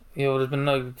lacking, Yeah, well, there's been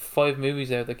like 5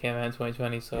 movies out that came out in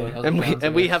 2020, so it has a and chance, I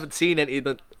we guess. haven't seen any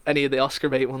of the Oscar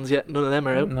bait ones yet. None of them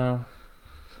are out, No.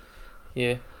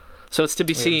 Yeah. so it's to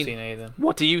be We haven't seen. seen any of them.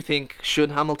 What do you think?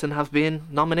 Should Hamilton have been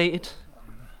nominated?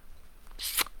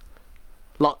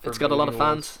 It's got a lot of movie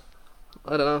fans.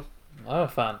 I don't know. I'm a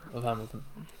fan of Hamilton.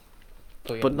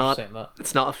 But, yeah, But I'm not- just saying that.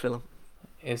 It's not a film.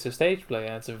 It's a stage play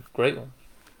and it's a great one.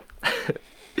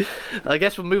 I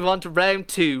guess we'll move on to round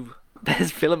 2.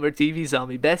 Best film or TV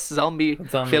zombie? Best zombie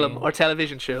Zombie. film or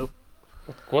television show?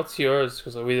 What's yours?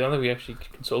 Because we don't think we actually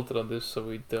consulted on this, so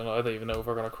I don't even know if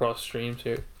we're going to cross streams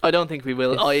here. I don't think we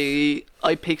will. I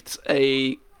picked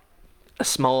a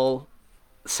small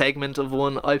segment of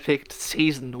one. I picked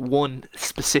season 1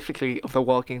 specifically of The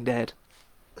Walking Dead.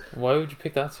 Why would you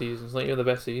pick that season? It's not even the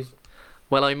best season.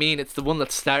 Well, I mean, it's the one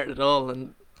that started it all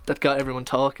and that got everyone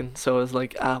talking. So I was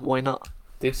like, why not?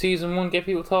 Did season 1 get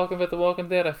people talking about The Walking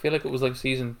Dead? I feel like it was like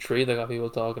season 3 that got people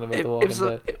talking about The Walking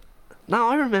Dead. No,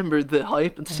 I remember the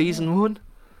hype in season 1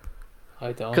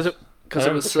 I don't. because I it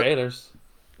remember was the trailers.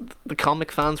 the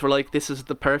comic fans were like, this is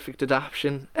the perfect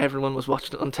adaptation. Everyone was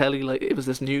watching it on telly like it was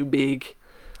this new big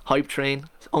hype train.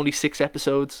 Only 6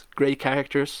 episodes, great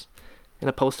characters in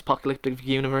a post-apocalyptic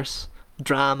universe,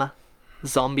 drama,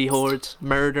 zombie hordes,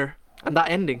 murder, and that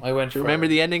ending. I went Do you for remember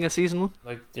the ending of season 1?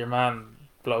 like your man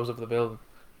blows up the building.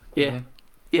 Yeah.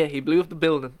 Yeah, he blew up the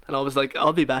building, and I was like,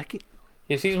 I'll be back.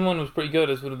 Yeah, season 1 was pretty good.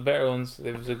 It's one of the better ones.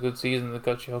 It was a good season that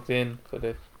got you hooked in.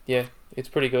 But yeah, it's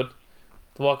pretty good.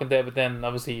 The Walking Dead, but then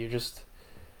obviously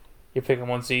you're picking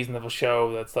one season of a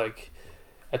show that's like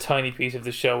a tiny piece of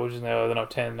the show, which is now, I don't know,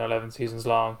 10 or 11 seasons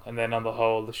long, and then on the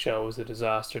whole the show is a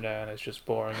disaster now and it's just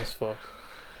boring as fuck.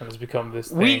 And it's become this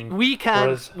thing. We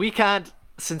Whereas- can't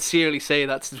sincerely say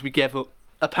that since we gave up.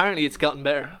 Apparently, it's gotten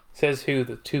better. Says who?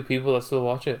 The 2 people that still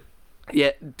watch it.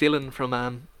 Yeah, Dylan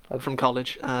from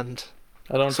college and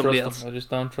I don't somebody trust else. them. I just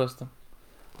don't trust them.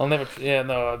 I'll never. Yeah,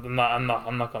 no, I'm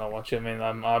not gonna watch it. I mean,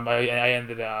 I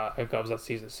ended. I was at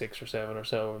season 6 or 7 or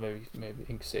so, or maybe I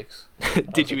think 6.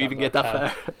 Did you even get that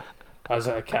far? I was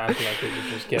like, I can't. Like, it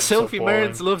was just getting Sophie so boring.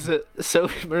 Mearns loves it.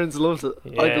 Sophie Mearns loves it.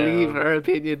 I Yeah. believe her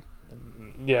opinion.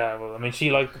 Yeah, well, I mean, she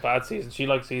liked the bad season. She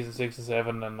liked season 6 and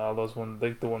 7 and all those ones.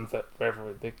 Like the ones that wherever,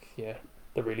 like, yeah,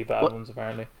 the really bad What- ones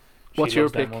apparently. what's She your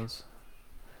loves them pick? Ones.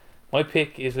 My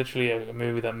pick is literally a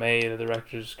movie that made a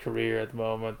director's career at the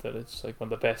moment. That it's like one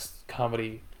of the best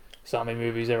comedy zombie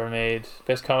movies ever made.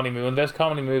 Best comedy movie. One of the best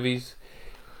comedy movies.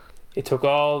 It took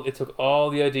all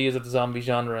the ideas of the zombie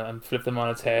genre and flipped them on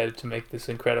its head to make this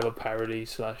incredible parody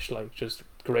 / like just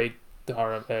great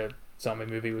horror zombie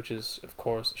movie, which is of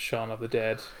course Shaun of the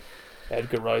Dead,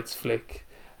 Edgar Wright's flick.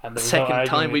 And there was Second no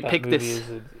time arguing we that picked movie this. is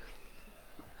a-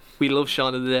 We love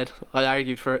Shaun of the Dead. I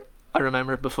argued for it. I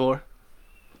remember it before.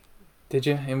 Did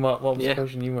you? In what was Yeah. the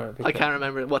question you were? I can't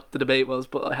remember what the debate was,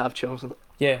 but I have chosen it.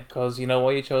 Yeah, because you know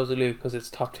why you chose it, Luke? Because it's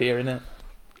top tier, innit?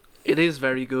 It is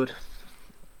very good.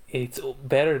 it's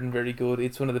better than very good.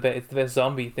 It's one of the best. It's the best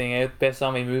zombie best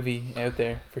zombie movie out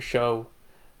there for show.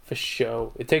 For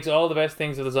show, it takes all the best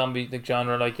things of the zombie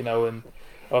genre, like, you know, and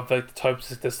of like the types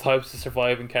of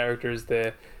surviving characters,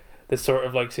 the sort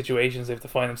of like situations they have to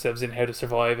find themselves in, how to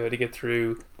survive, how to get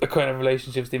through, the kind of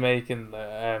relationships they make, and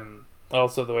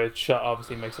also the way it's shot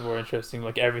obviously makes it more interesting.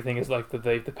 Like everything is like the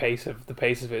pace of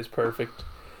it is perfect.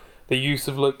 The use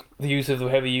of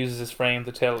how he uses his frame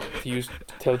to tell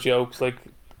jokes, like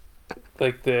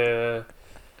when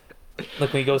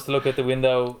he goes to look at the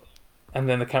window, and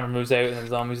then the camera moves out and the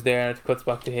zombie's there, and it cuts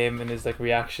back to him and his like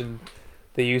reaction.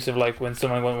 The use of like when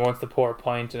someone wants to pour a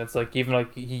pint, and it's like even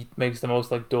like he makes the most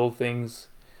like dull things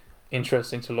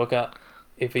interesting to look at.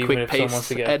 If someone wants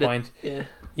to get a pint, the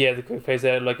quick pace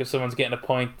edit. Like if someone's getting a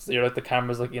pint, you're like the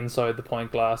camera's like inside the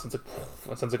pint glass, and it's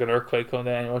like it sounds like an earthquake coming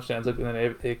down. You watch it, and then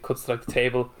it cuts to like the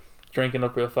table, drinking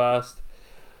up real fast.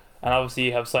 And obviously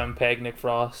you have Simon Pegg, Nick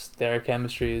Frost. Their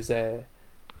chemistry is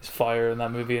fire in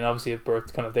that movie, and obviously it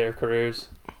birthed kind of their careers.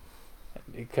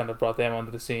 It kind of brought them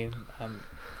onto the scene, and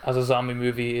as a zombie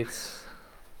movie, it's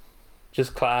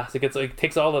just class. It gets like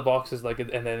ticks all the boxes, like,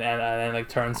 and then like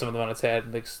turns some of them on its head,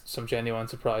 and like some genuine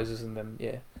surprises, and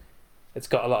then it's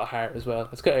got a lot of heart as well.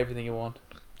 It's got everything you want.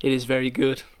 It is very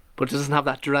good, but it doesn't have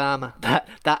that drama, that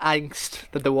angst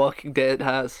that The Walking Dead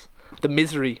has, the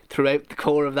misery throughout the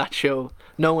core of that show.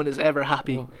 No one is ever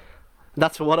happy. Oh.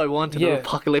 That's what I want in an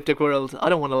apocalyptic world. I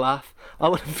don't want to laugh. I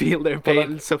want to feel their pain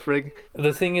and suffering.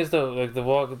 The thing is, though, like the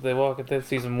Walking Dead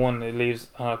season 1, it leaves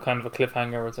kind of a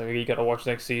cliffhanger where it's like you got to watch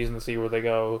next season to see where they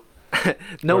go.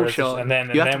 No, Sean.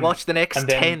 You have to watch the next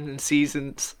 10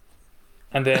 seasons.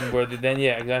 And then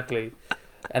exactly.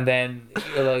 And then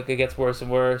like it gets worse and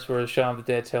worse. Whereas Shaun of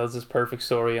the Dead tells this perfect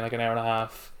story in like an hour and a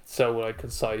half. So like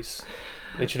concise.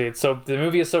 Literally, the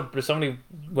movie is there's so many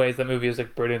ways that movie is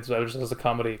like brilliant as well, just as a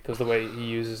comedy, because the way he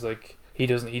uses like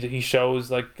he shows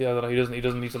like he doesn't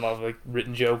use a lot of like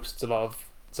written jokes. It's a lot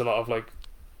of like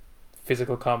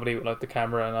physical comedy with like the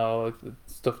camera and all like,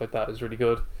 stuff like that is really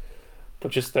good.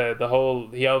 But just the whole,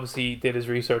 he obviously did his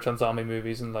research on zombie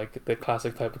movies and like the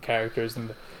classic type of characters,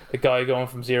 and the guy going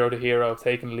from zero to hero,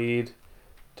 taking the lead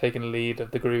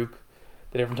of the group,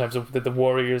 the different types of the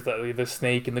warriors, the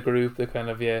snake in the group, the kind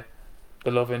of the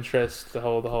love interest, the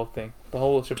whole thing, the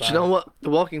whole shebang. But you know what?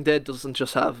 The Walking Dead doesn't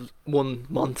just have one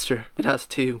monster; it has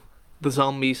two: the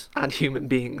zombies and human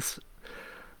beings.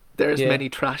 There's many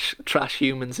trash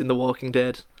humans in The Walking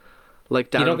Dead,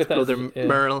 like Darren's brother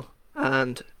Merle,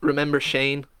 and remember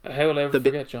Shane? How will I ever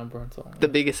forget John Bernthal? The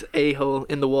biggest a-hole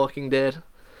in The Walking Dead.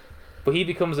 But he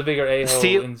becomes a bigger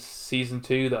a-hole in season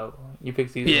 2, though. You pick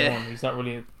season 1. He's not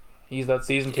really. He's that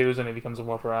season 2 is when he becomes a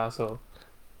proper asshole.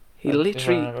 He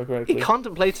literally he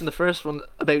contemplates in the first one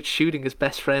about shooting his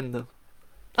best friend, though.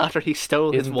 After he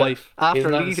stole his wife,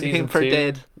 after leaving him for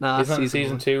dead. Nah, isn't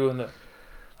season 2 and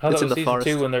it's in the forest.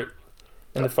 2 when they're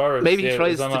in the forest. Maybe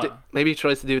he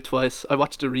tries to do it twice. I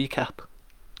watched a recap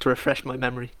to refresh my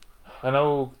memory. I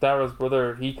know Daryl's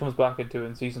brother, he comes back into it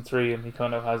in season 3, and he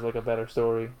kind of has like a better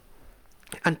story.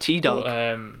 And T-Dog.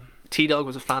 T-Dog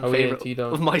was a fan favourite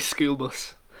of my school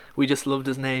bus. We just loved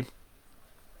his name.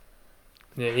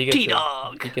 Yeah, he gets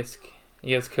T-Dog. He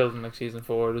gets killed in like season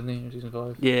 4, doesn't he, or season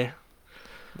 5? Yeah.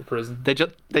 The prison.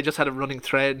 They just had a running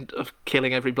thread of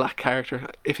killing every black character.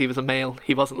 If he was a male,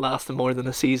 he wasn't lasting more than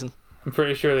a season. I'm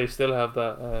pretty sure they still have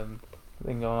that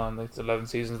thing going on. Like, it's 11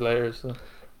 seasons later, so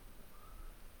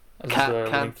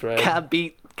can't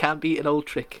beat an old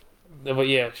trick. But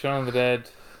yeah, Shaun of the Dead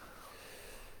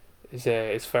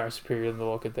is far superior than The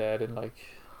Walking Dead in like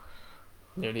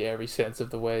nearly every sense of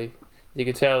the way. You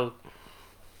could tell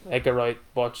Edgar Wright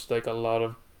watched like a lot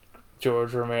of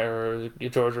George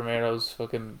Romero's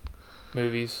fucking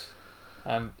movies,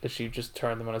 and she just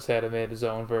turned them on his head and made his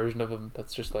own version of them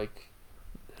that's just like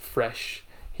fresh.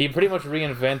 He pretty much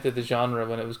reinvented the genre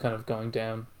when it was kind of going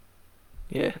down.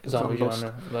 Yeah, zombie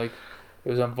genre. Like, it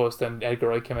was on bust, and Edgar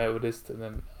Wright came out with this, and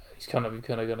then he's kind of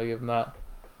gonna give him that.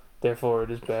 Therefore,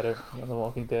 it is better than The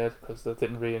Walking Dead, because that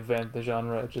didn't reinvent the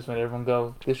genre. It just made everyone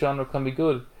go, this genre can be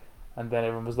good, and then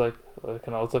everyone was like, well, it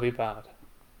can also be bad.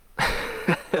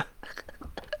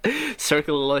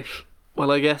 Circle of life.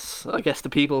 Well, I guess the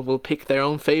people will pick their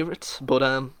own favourites, but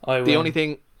the only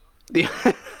thing,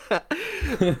 I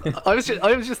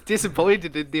was just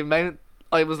disappointed in the amount.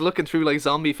 I was looking through like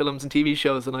zombie films and TV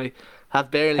shows, and I have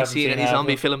barely seen any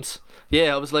zombie films.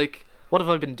 Yeah, I was like, what have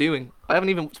I been doing? I haven't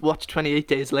even watched 28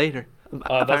 Days Later.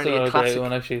 That's another great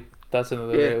one, actually. That's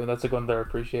another great one. That's a one they're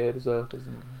appreciated as well.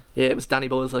 Yeah, it was Danny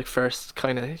Boyle's like first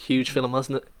kind of huge film,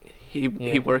 wasn't it?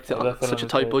 He worked on such a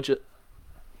tight budget.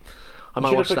 I We might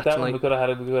should have watch picked that that one. tonight. We could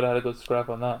have had a good scrap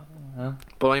on that. Huh?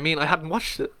 But I mean, I hadn't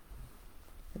watched it.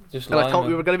 Just And lie, I thought man.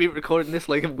 we were going to be recording this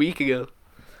like a week ago.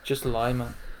 Just lie,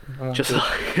 man. I won't Just do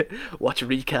it. like, watch a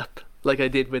recap. Like I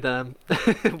did with,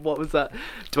 what was that?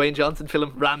 Dwayne Johnson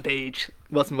film, Rampage.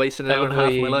 Wasn't wasting an I hour and a love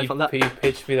half how of my life on that. you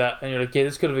pitched me that, and you're like, "Yeah,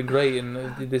 this could have been great,"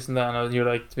 and did this and that, and you're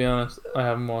like, "To be honest, I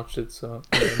haven't watched it, so."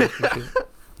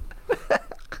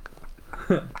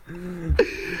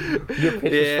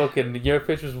 Your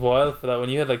pitch was wild for that when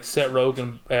you had like Seth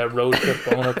Rogen road trip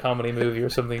boner comedy movie or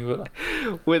something, but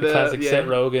With the classic Seth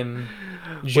Rogen,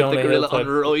 Jonah the Hill gorilla on type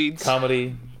roids.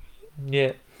 comedy.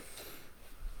 Yeah,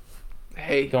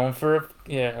 Hey, going for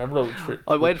a road trip.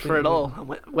 I went for it all.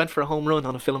 I went for a home run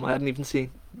on a film I hadn't even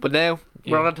seen. But now,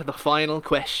 we're Yeah. on to the final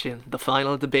question, the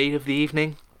final debate of the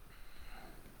evening.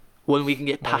 One we can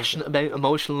get passionate about,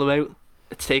 emotional about.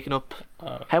 It's taken up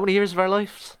how many years of our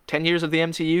lives? 10 years of the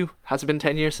MCU? Has it been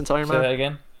 10 years since Iron Say Man? that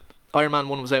again. Iron Man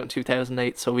 1 was out in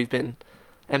 2008, so we've been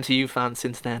MCU fans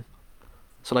since then.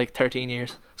 So like 13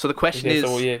 years. So the question Yeah, is,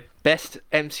 so, yeah. best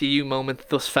MCU moment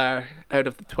thus far out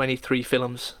of the 23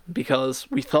 films, because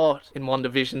we thought in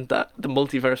WandaVision that the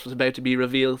multiverse was about to be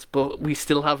revealed, but we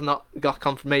still have not got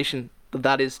confirmation that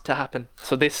that is to happen.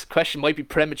 So this question might be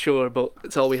premature, but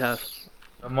it's all we have.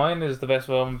 Mine is the best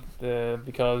one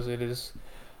because it is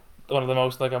one of the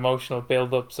most like emotional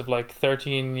build-ups of like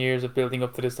 13 years of building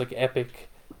up to this like epic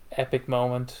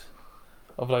moment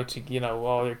of like, you know,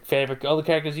 all the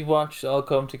characters you've watched all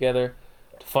come together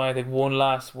to find like one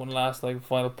last like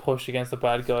final push against the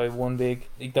bad guy,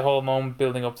 the whole moment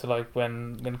building up to like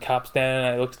when Cap's down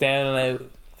and looks down and out,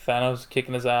 Thanos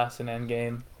kicking his ass in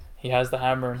Endgame. He has the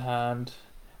hammer in hand,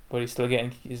 but he's still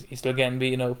getting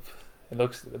beaten up. It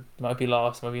might be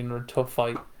lost, might be in a tough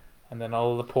fight, and then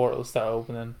all the portals start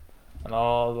opening, and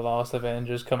all the lost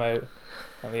Avengers come out,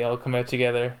 and they all come out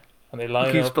together, and they line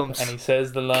up, Goosebumps. and he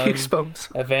says the line,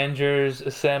 Goosebumps. Avengers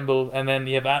assemble, and then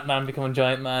you have Ant-Man becoming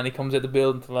Giant Man. He comes out the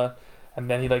building and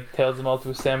then he like tells them all to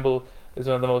assemble. It's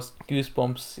one of the most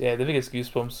goosebumps, the biggest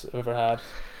goosebumps I've ever had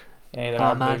in any of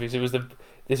the Marvel movies.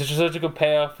 This is just such a good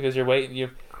payoff because you're waiting.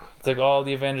 It's like all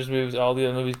the Avengers movies, all the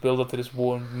other movies build up to this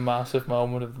one massive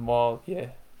moment of them all. Yeah,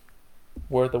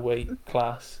 worth the wait,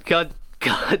 class. God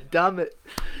damn it.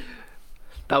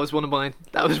 That was one of mine.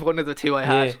 That was one of the two I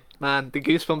had. Yeah. Man, the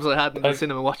goosebumps I had in the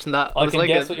cinema watching that. I I was can like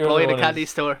guess a what your boy other in a one candy is.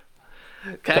 store.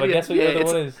 Can I guess what your other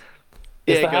one is?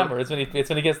 It's the go. hammer. It's when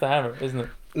he gets the hammer, isn't it?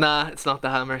 Nah, it's not the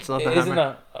hammer. It's not the Isn't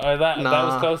hammer. that? That Nah.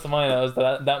 was close to mine.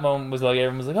 That moment was like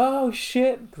everyone was like, "Oh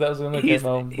shit!" 'Cause that was another great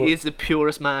moment. But He's the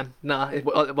purest man. Nah, it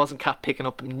wasn't Cap picking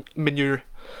up manure.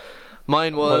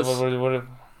 Mine was what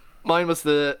mine was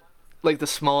the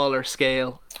smaller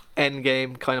scale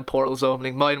Endgame kind of portals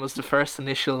opening. Mine was the first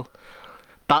initial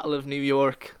Battle of New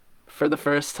York for the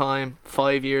first time.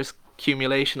 5 years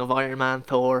accumulation of Iron Man,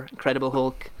 Thor, Incredible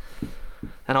Hulk,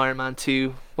 and Iron Man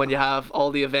 2. When you have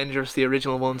all the Avengers, the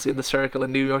original ones, in the circle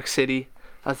in New York City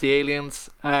as the aliens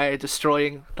are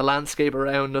destroying the landscape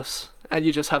around us, and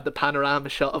you just have the panorama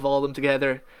shot of all of them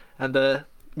together, and the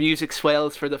music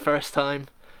swells for the first time.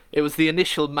 It was the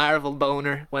initial Marvel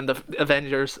boner when the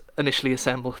Avengers initially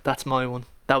assembled. That's my one.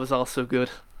 That was also good.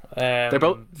 They're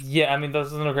both. Yeah, I mean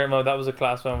that's another great moment. That was a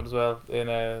class moment as well in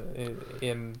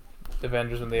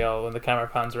Avengers when the camera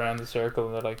pans around the circle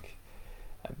and they're like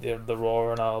the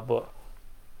roar and all. But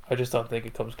I just don't think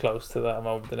it comes close to that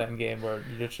moment in Endgame where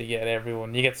you literally get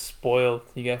everyone. You get spoiled.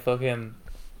 You get fucking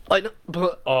I know,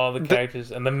 but all the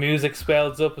characters and the music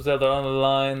swells up as well. They're on the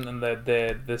line and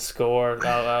the score,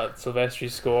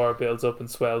 Silvestri's score builds up and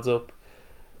swells up.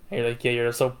 And you're like, yeah,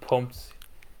 you're so pumped.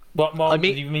 What moment? I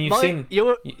mean, you've seen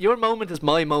your moment is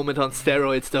my moment on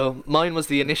steroids, though. Mine was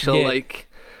the initial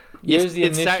Yours the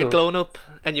it started initial. glowing up,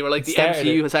 and you were like, It the started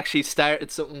MCU it. has actually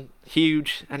started something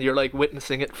huge, and you're like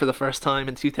witnessing it for the first time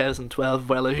in 2012.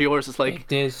 Well, yours is like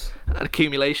It is. an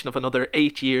accumulation of another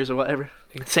 8 years or whatever.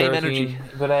 Same 13, energy.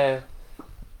 But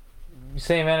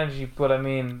same energy, but I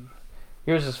mean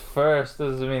yours is first,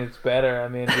 doesn't mean it's better. I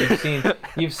mean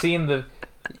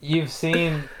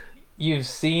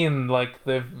you've seen like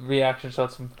the reaction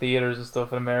shots from theaters and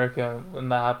stuff in America when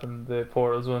that happened, the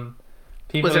portals when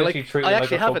people Was it actually like- treat I it like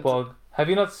actually a haven't. football. Have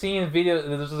you not seen videos?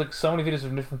 There's like so many videos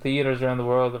from different theaters around the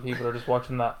world that people are just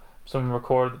watching that. Someone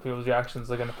recorded the people's reactions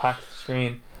like on a packed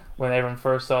screen when everyone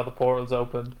first saw the portals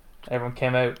open. Everyone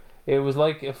came out. It was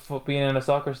like being in a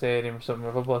soccer stadium or something, or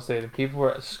a football stadium. People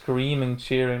were screaming,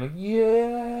 cheering, like,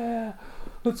 "Yeah,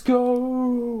 let's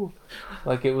go!"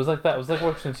 Like it was like that. It was like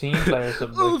watching a team play or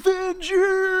something. Like,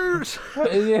 Avengers!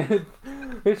 yeah,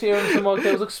 literally everyone from walked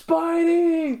out was like,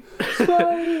 Spidey,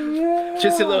 yeah.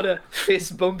 Just a lot of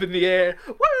fist bump in the air.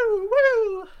 Woo,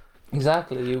 woo!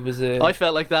 Exactly. It was a. I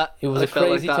felt like that. It was I a felt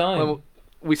crazy like that time. when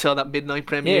we saw that midnight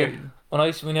premiere. Yeah.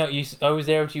 I was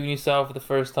there with you when you saw it for the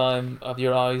first time. Of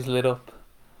your eyes lit up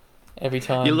every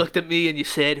time. You looked at me and you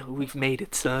said, "We've made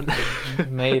it, son." You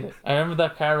made it. I remember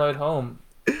that car ride home.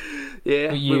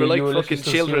 Yeah, You, we were like you were fucking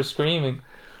literally you were children. screaming.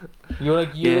 You were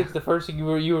like, Yeah. the first thing you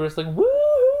were just like,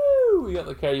 woo! You got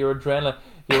the car, you were adrenaline.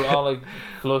 You were all like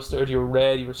flustered, you were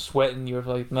red, you were sweating, you were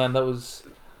like, man, that was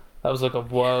like a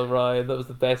wild ride. That was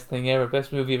the best thing ever,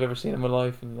 best movie I've ever seen in my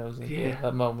life. And I was like, Yeah.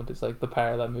 that moment is like the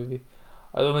power of that movie.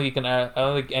 I don't think you can. I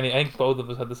don't think any. I think both of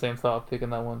us had the same thought of picking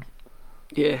that one.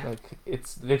 Yeah, Like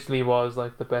it's literally was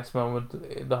like the best moment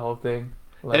in the whole thing.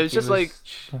 Like, it was just like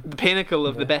the pinnacle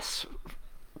of the Yeah. best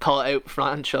thought out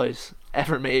franchise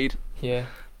ever made, yeah,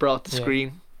 brought to Yeah.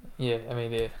 screen. yeah. I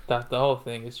mean, the whole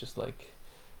thing is just like,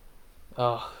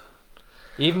 oh.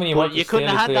 Even when you But watch you it couldn't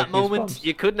still, have had it's that like moment. goosebumps.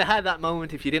 You couldn't have had that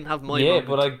moment if you didn't have my Yeah, moment.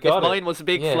 but I got if it. mine was a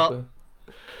big Yeah, flop, but-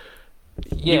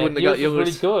 you wouldn't have got yours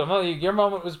was yours. really good. Well, your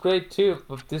moment was great too,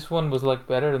 but this one was like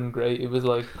better than great. It was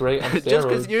like great on steroids. Just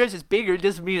because yours is bigger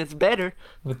doesn't mean it's better.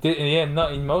 But yeah,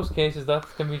 not in most cases that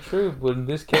can be true, but in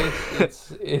this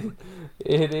case, it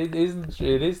isn't.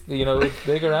 It is, it's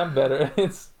bigger and better.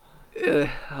 It's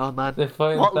Oh man, they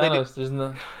fight What'll they do? Thanos. There's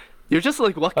no. you're just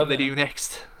like, what Oh, can they do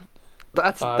next?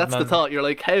 That's the man. thought. You're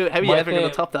like, how are you My ever gonna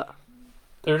thing- top that?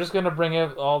 They're just gonna bring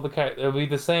out all the characters. It'll be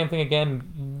the same thing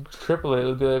again. Triple it.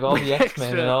 It'll be like all the X Men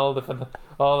Extra. and all the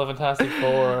Fantastic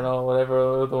Four and all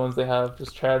whatever other ones they have,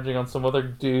 just charging on some other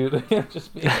dude.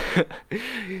 Just be.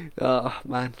 Oh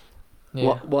man,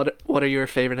 Yeah. what are your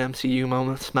favorite MCU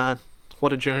moments, man?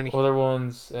 What a journey. Other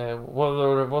ones.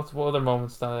 What other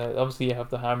moments stand out? Obviously, you have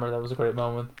the hammer. That was a great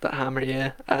moment. That hammer,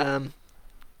 yeah.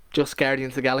 Just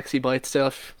Guardians of the Galaxy by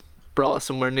itself brought us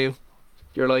somewhere new.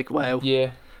 You're like, wow,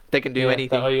 Yeah. they can do Yeah,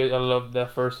 anything. I love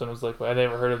that first one. I was like, I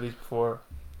never heard of these before.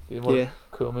 What Yeah.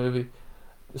 a cool movie.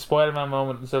 The Spider-Man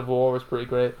moment in Civil War was pretty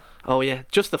great. Oh yeah,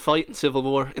 just the fight in Civil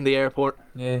War in the airport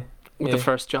Yeah. with Yeah. the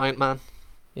first giant man.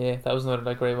 Yeah, that was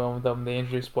another great moment. When they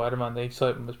introduced Spider-Man, the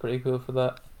excitement was pretty cool for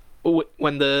that. Oh,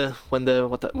 when the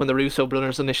Russo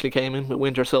brothers initially came in with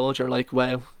Winter Soldier, like, wow,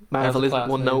 That was Marvel a isn't class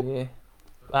one movie, note.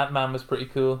 Yeah. Ant-Man was pretty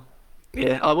cool.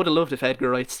 Yeah, I would have loved if Edgar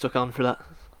Wright stuck on for that.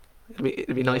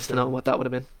 It'd be nice to know what that would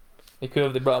have been. They could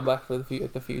have brought him back for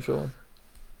the future one.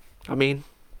 I mean,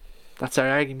 that's our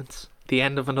arguments. The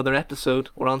end of another episode.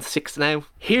 We're on 6 now.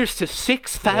 Here's to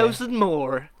 6,000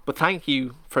 more. But thank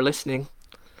you for listening.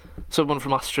 Someone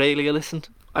from Australia listened.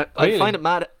 I Really? find it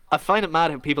mad. I find it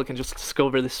mad how people can just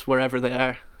discover this wherever they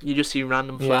are. You just see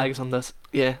random Yeah. flags on this.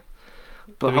 Yeah.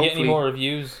 But Did we get any hopefully, more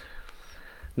reviews?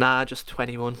 nah, just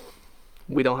 21.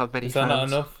 We don't have many Is that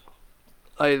fans. not enough?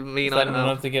 I mean, Is I that don't not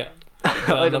know. enough to get?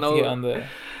 I don't know. On the.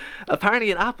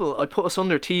 Apparently, at Apple, I put us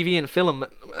under TV and film,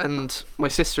 and my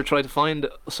sister tried to find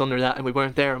us under that, and we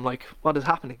weren't there. I'm like, what is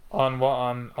happening? On what?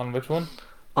 On which one?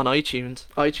 On iTunes.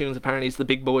 iTunes apparently is the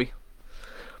big boy.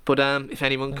 But if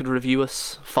anyone could review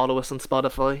us, follow us on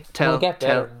Spotify, We'll get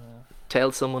tell better.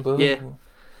 tell someone. We'll- Yeah,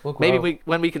 we'll maybe grow.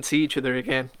 when we can see each other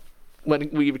again, when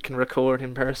we can record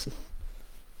in person,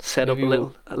 set up Maybe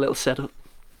a little setup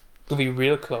We'll be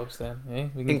real close then. Eh?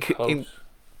 We can in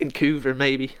Vancouver,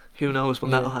 maybe. Who knows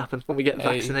when Yeah. that'll happen? When we get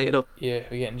Hey. vaccinated up. Yeah,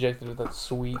 we get injected with that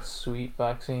sweet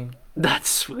vaccine. That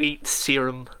sweet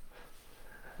serum,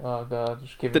 Oh god,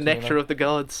 just give the it to me, nectar man. of the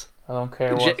gods. I don't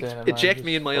care what's in it, man. Eject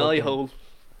me Just in my eye fucking- hole.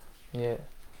 Yeah.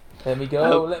 Let me I go.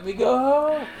 hope- Let me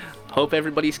go. Hope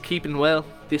everybody's keeping well.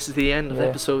 This is the end of Yeah.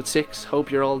 episode 6.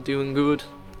 Hope you're all doing good.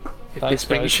 If Thanks, this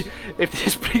brings guys. you, if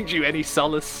this brings you any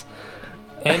solace,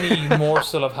 Any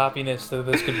morsel of happiness that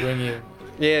this could bring you.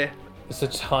 yeah. It's a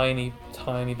tiny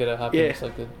bit of happiness,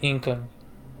 like an inkling.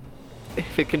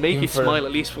 If it can make Even you for- smile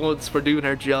at least once, we're doing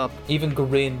our job. Even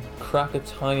grin, crack a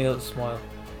tiny little smile.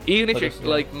 Even if But you're it's- yeah.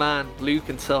 like, man, Luke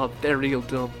and Saab, they're real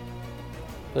dumb.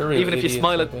 They're real Even if you idiots,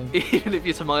 smile I at, think. even if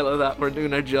you smile at that, we're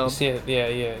doing our You job. see it, yeah.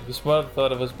 If you smile at the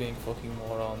thought of us being fucking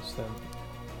morons, then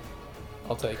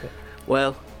I'll take it.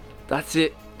 Well, that's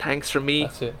it. Thanks from me.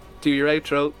 That's it. Do your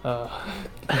outro.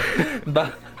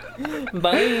 Bye.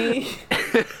 Bye.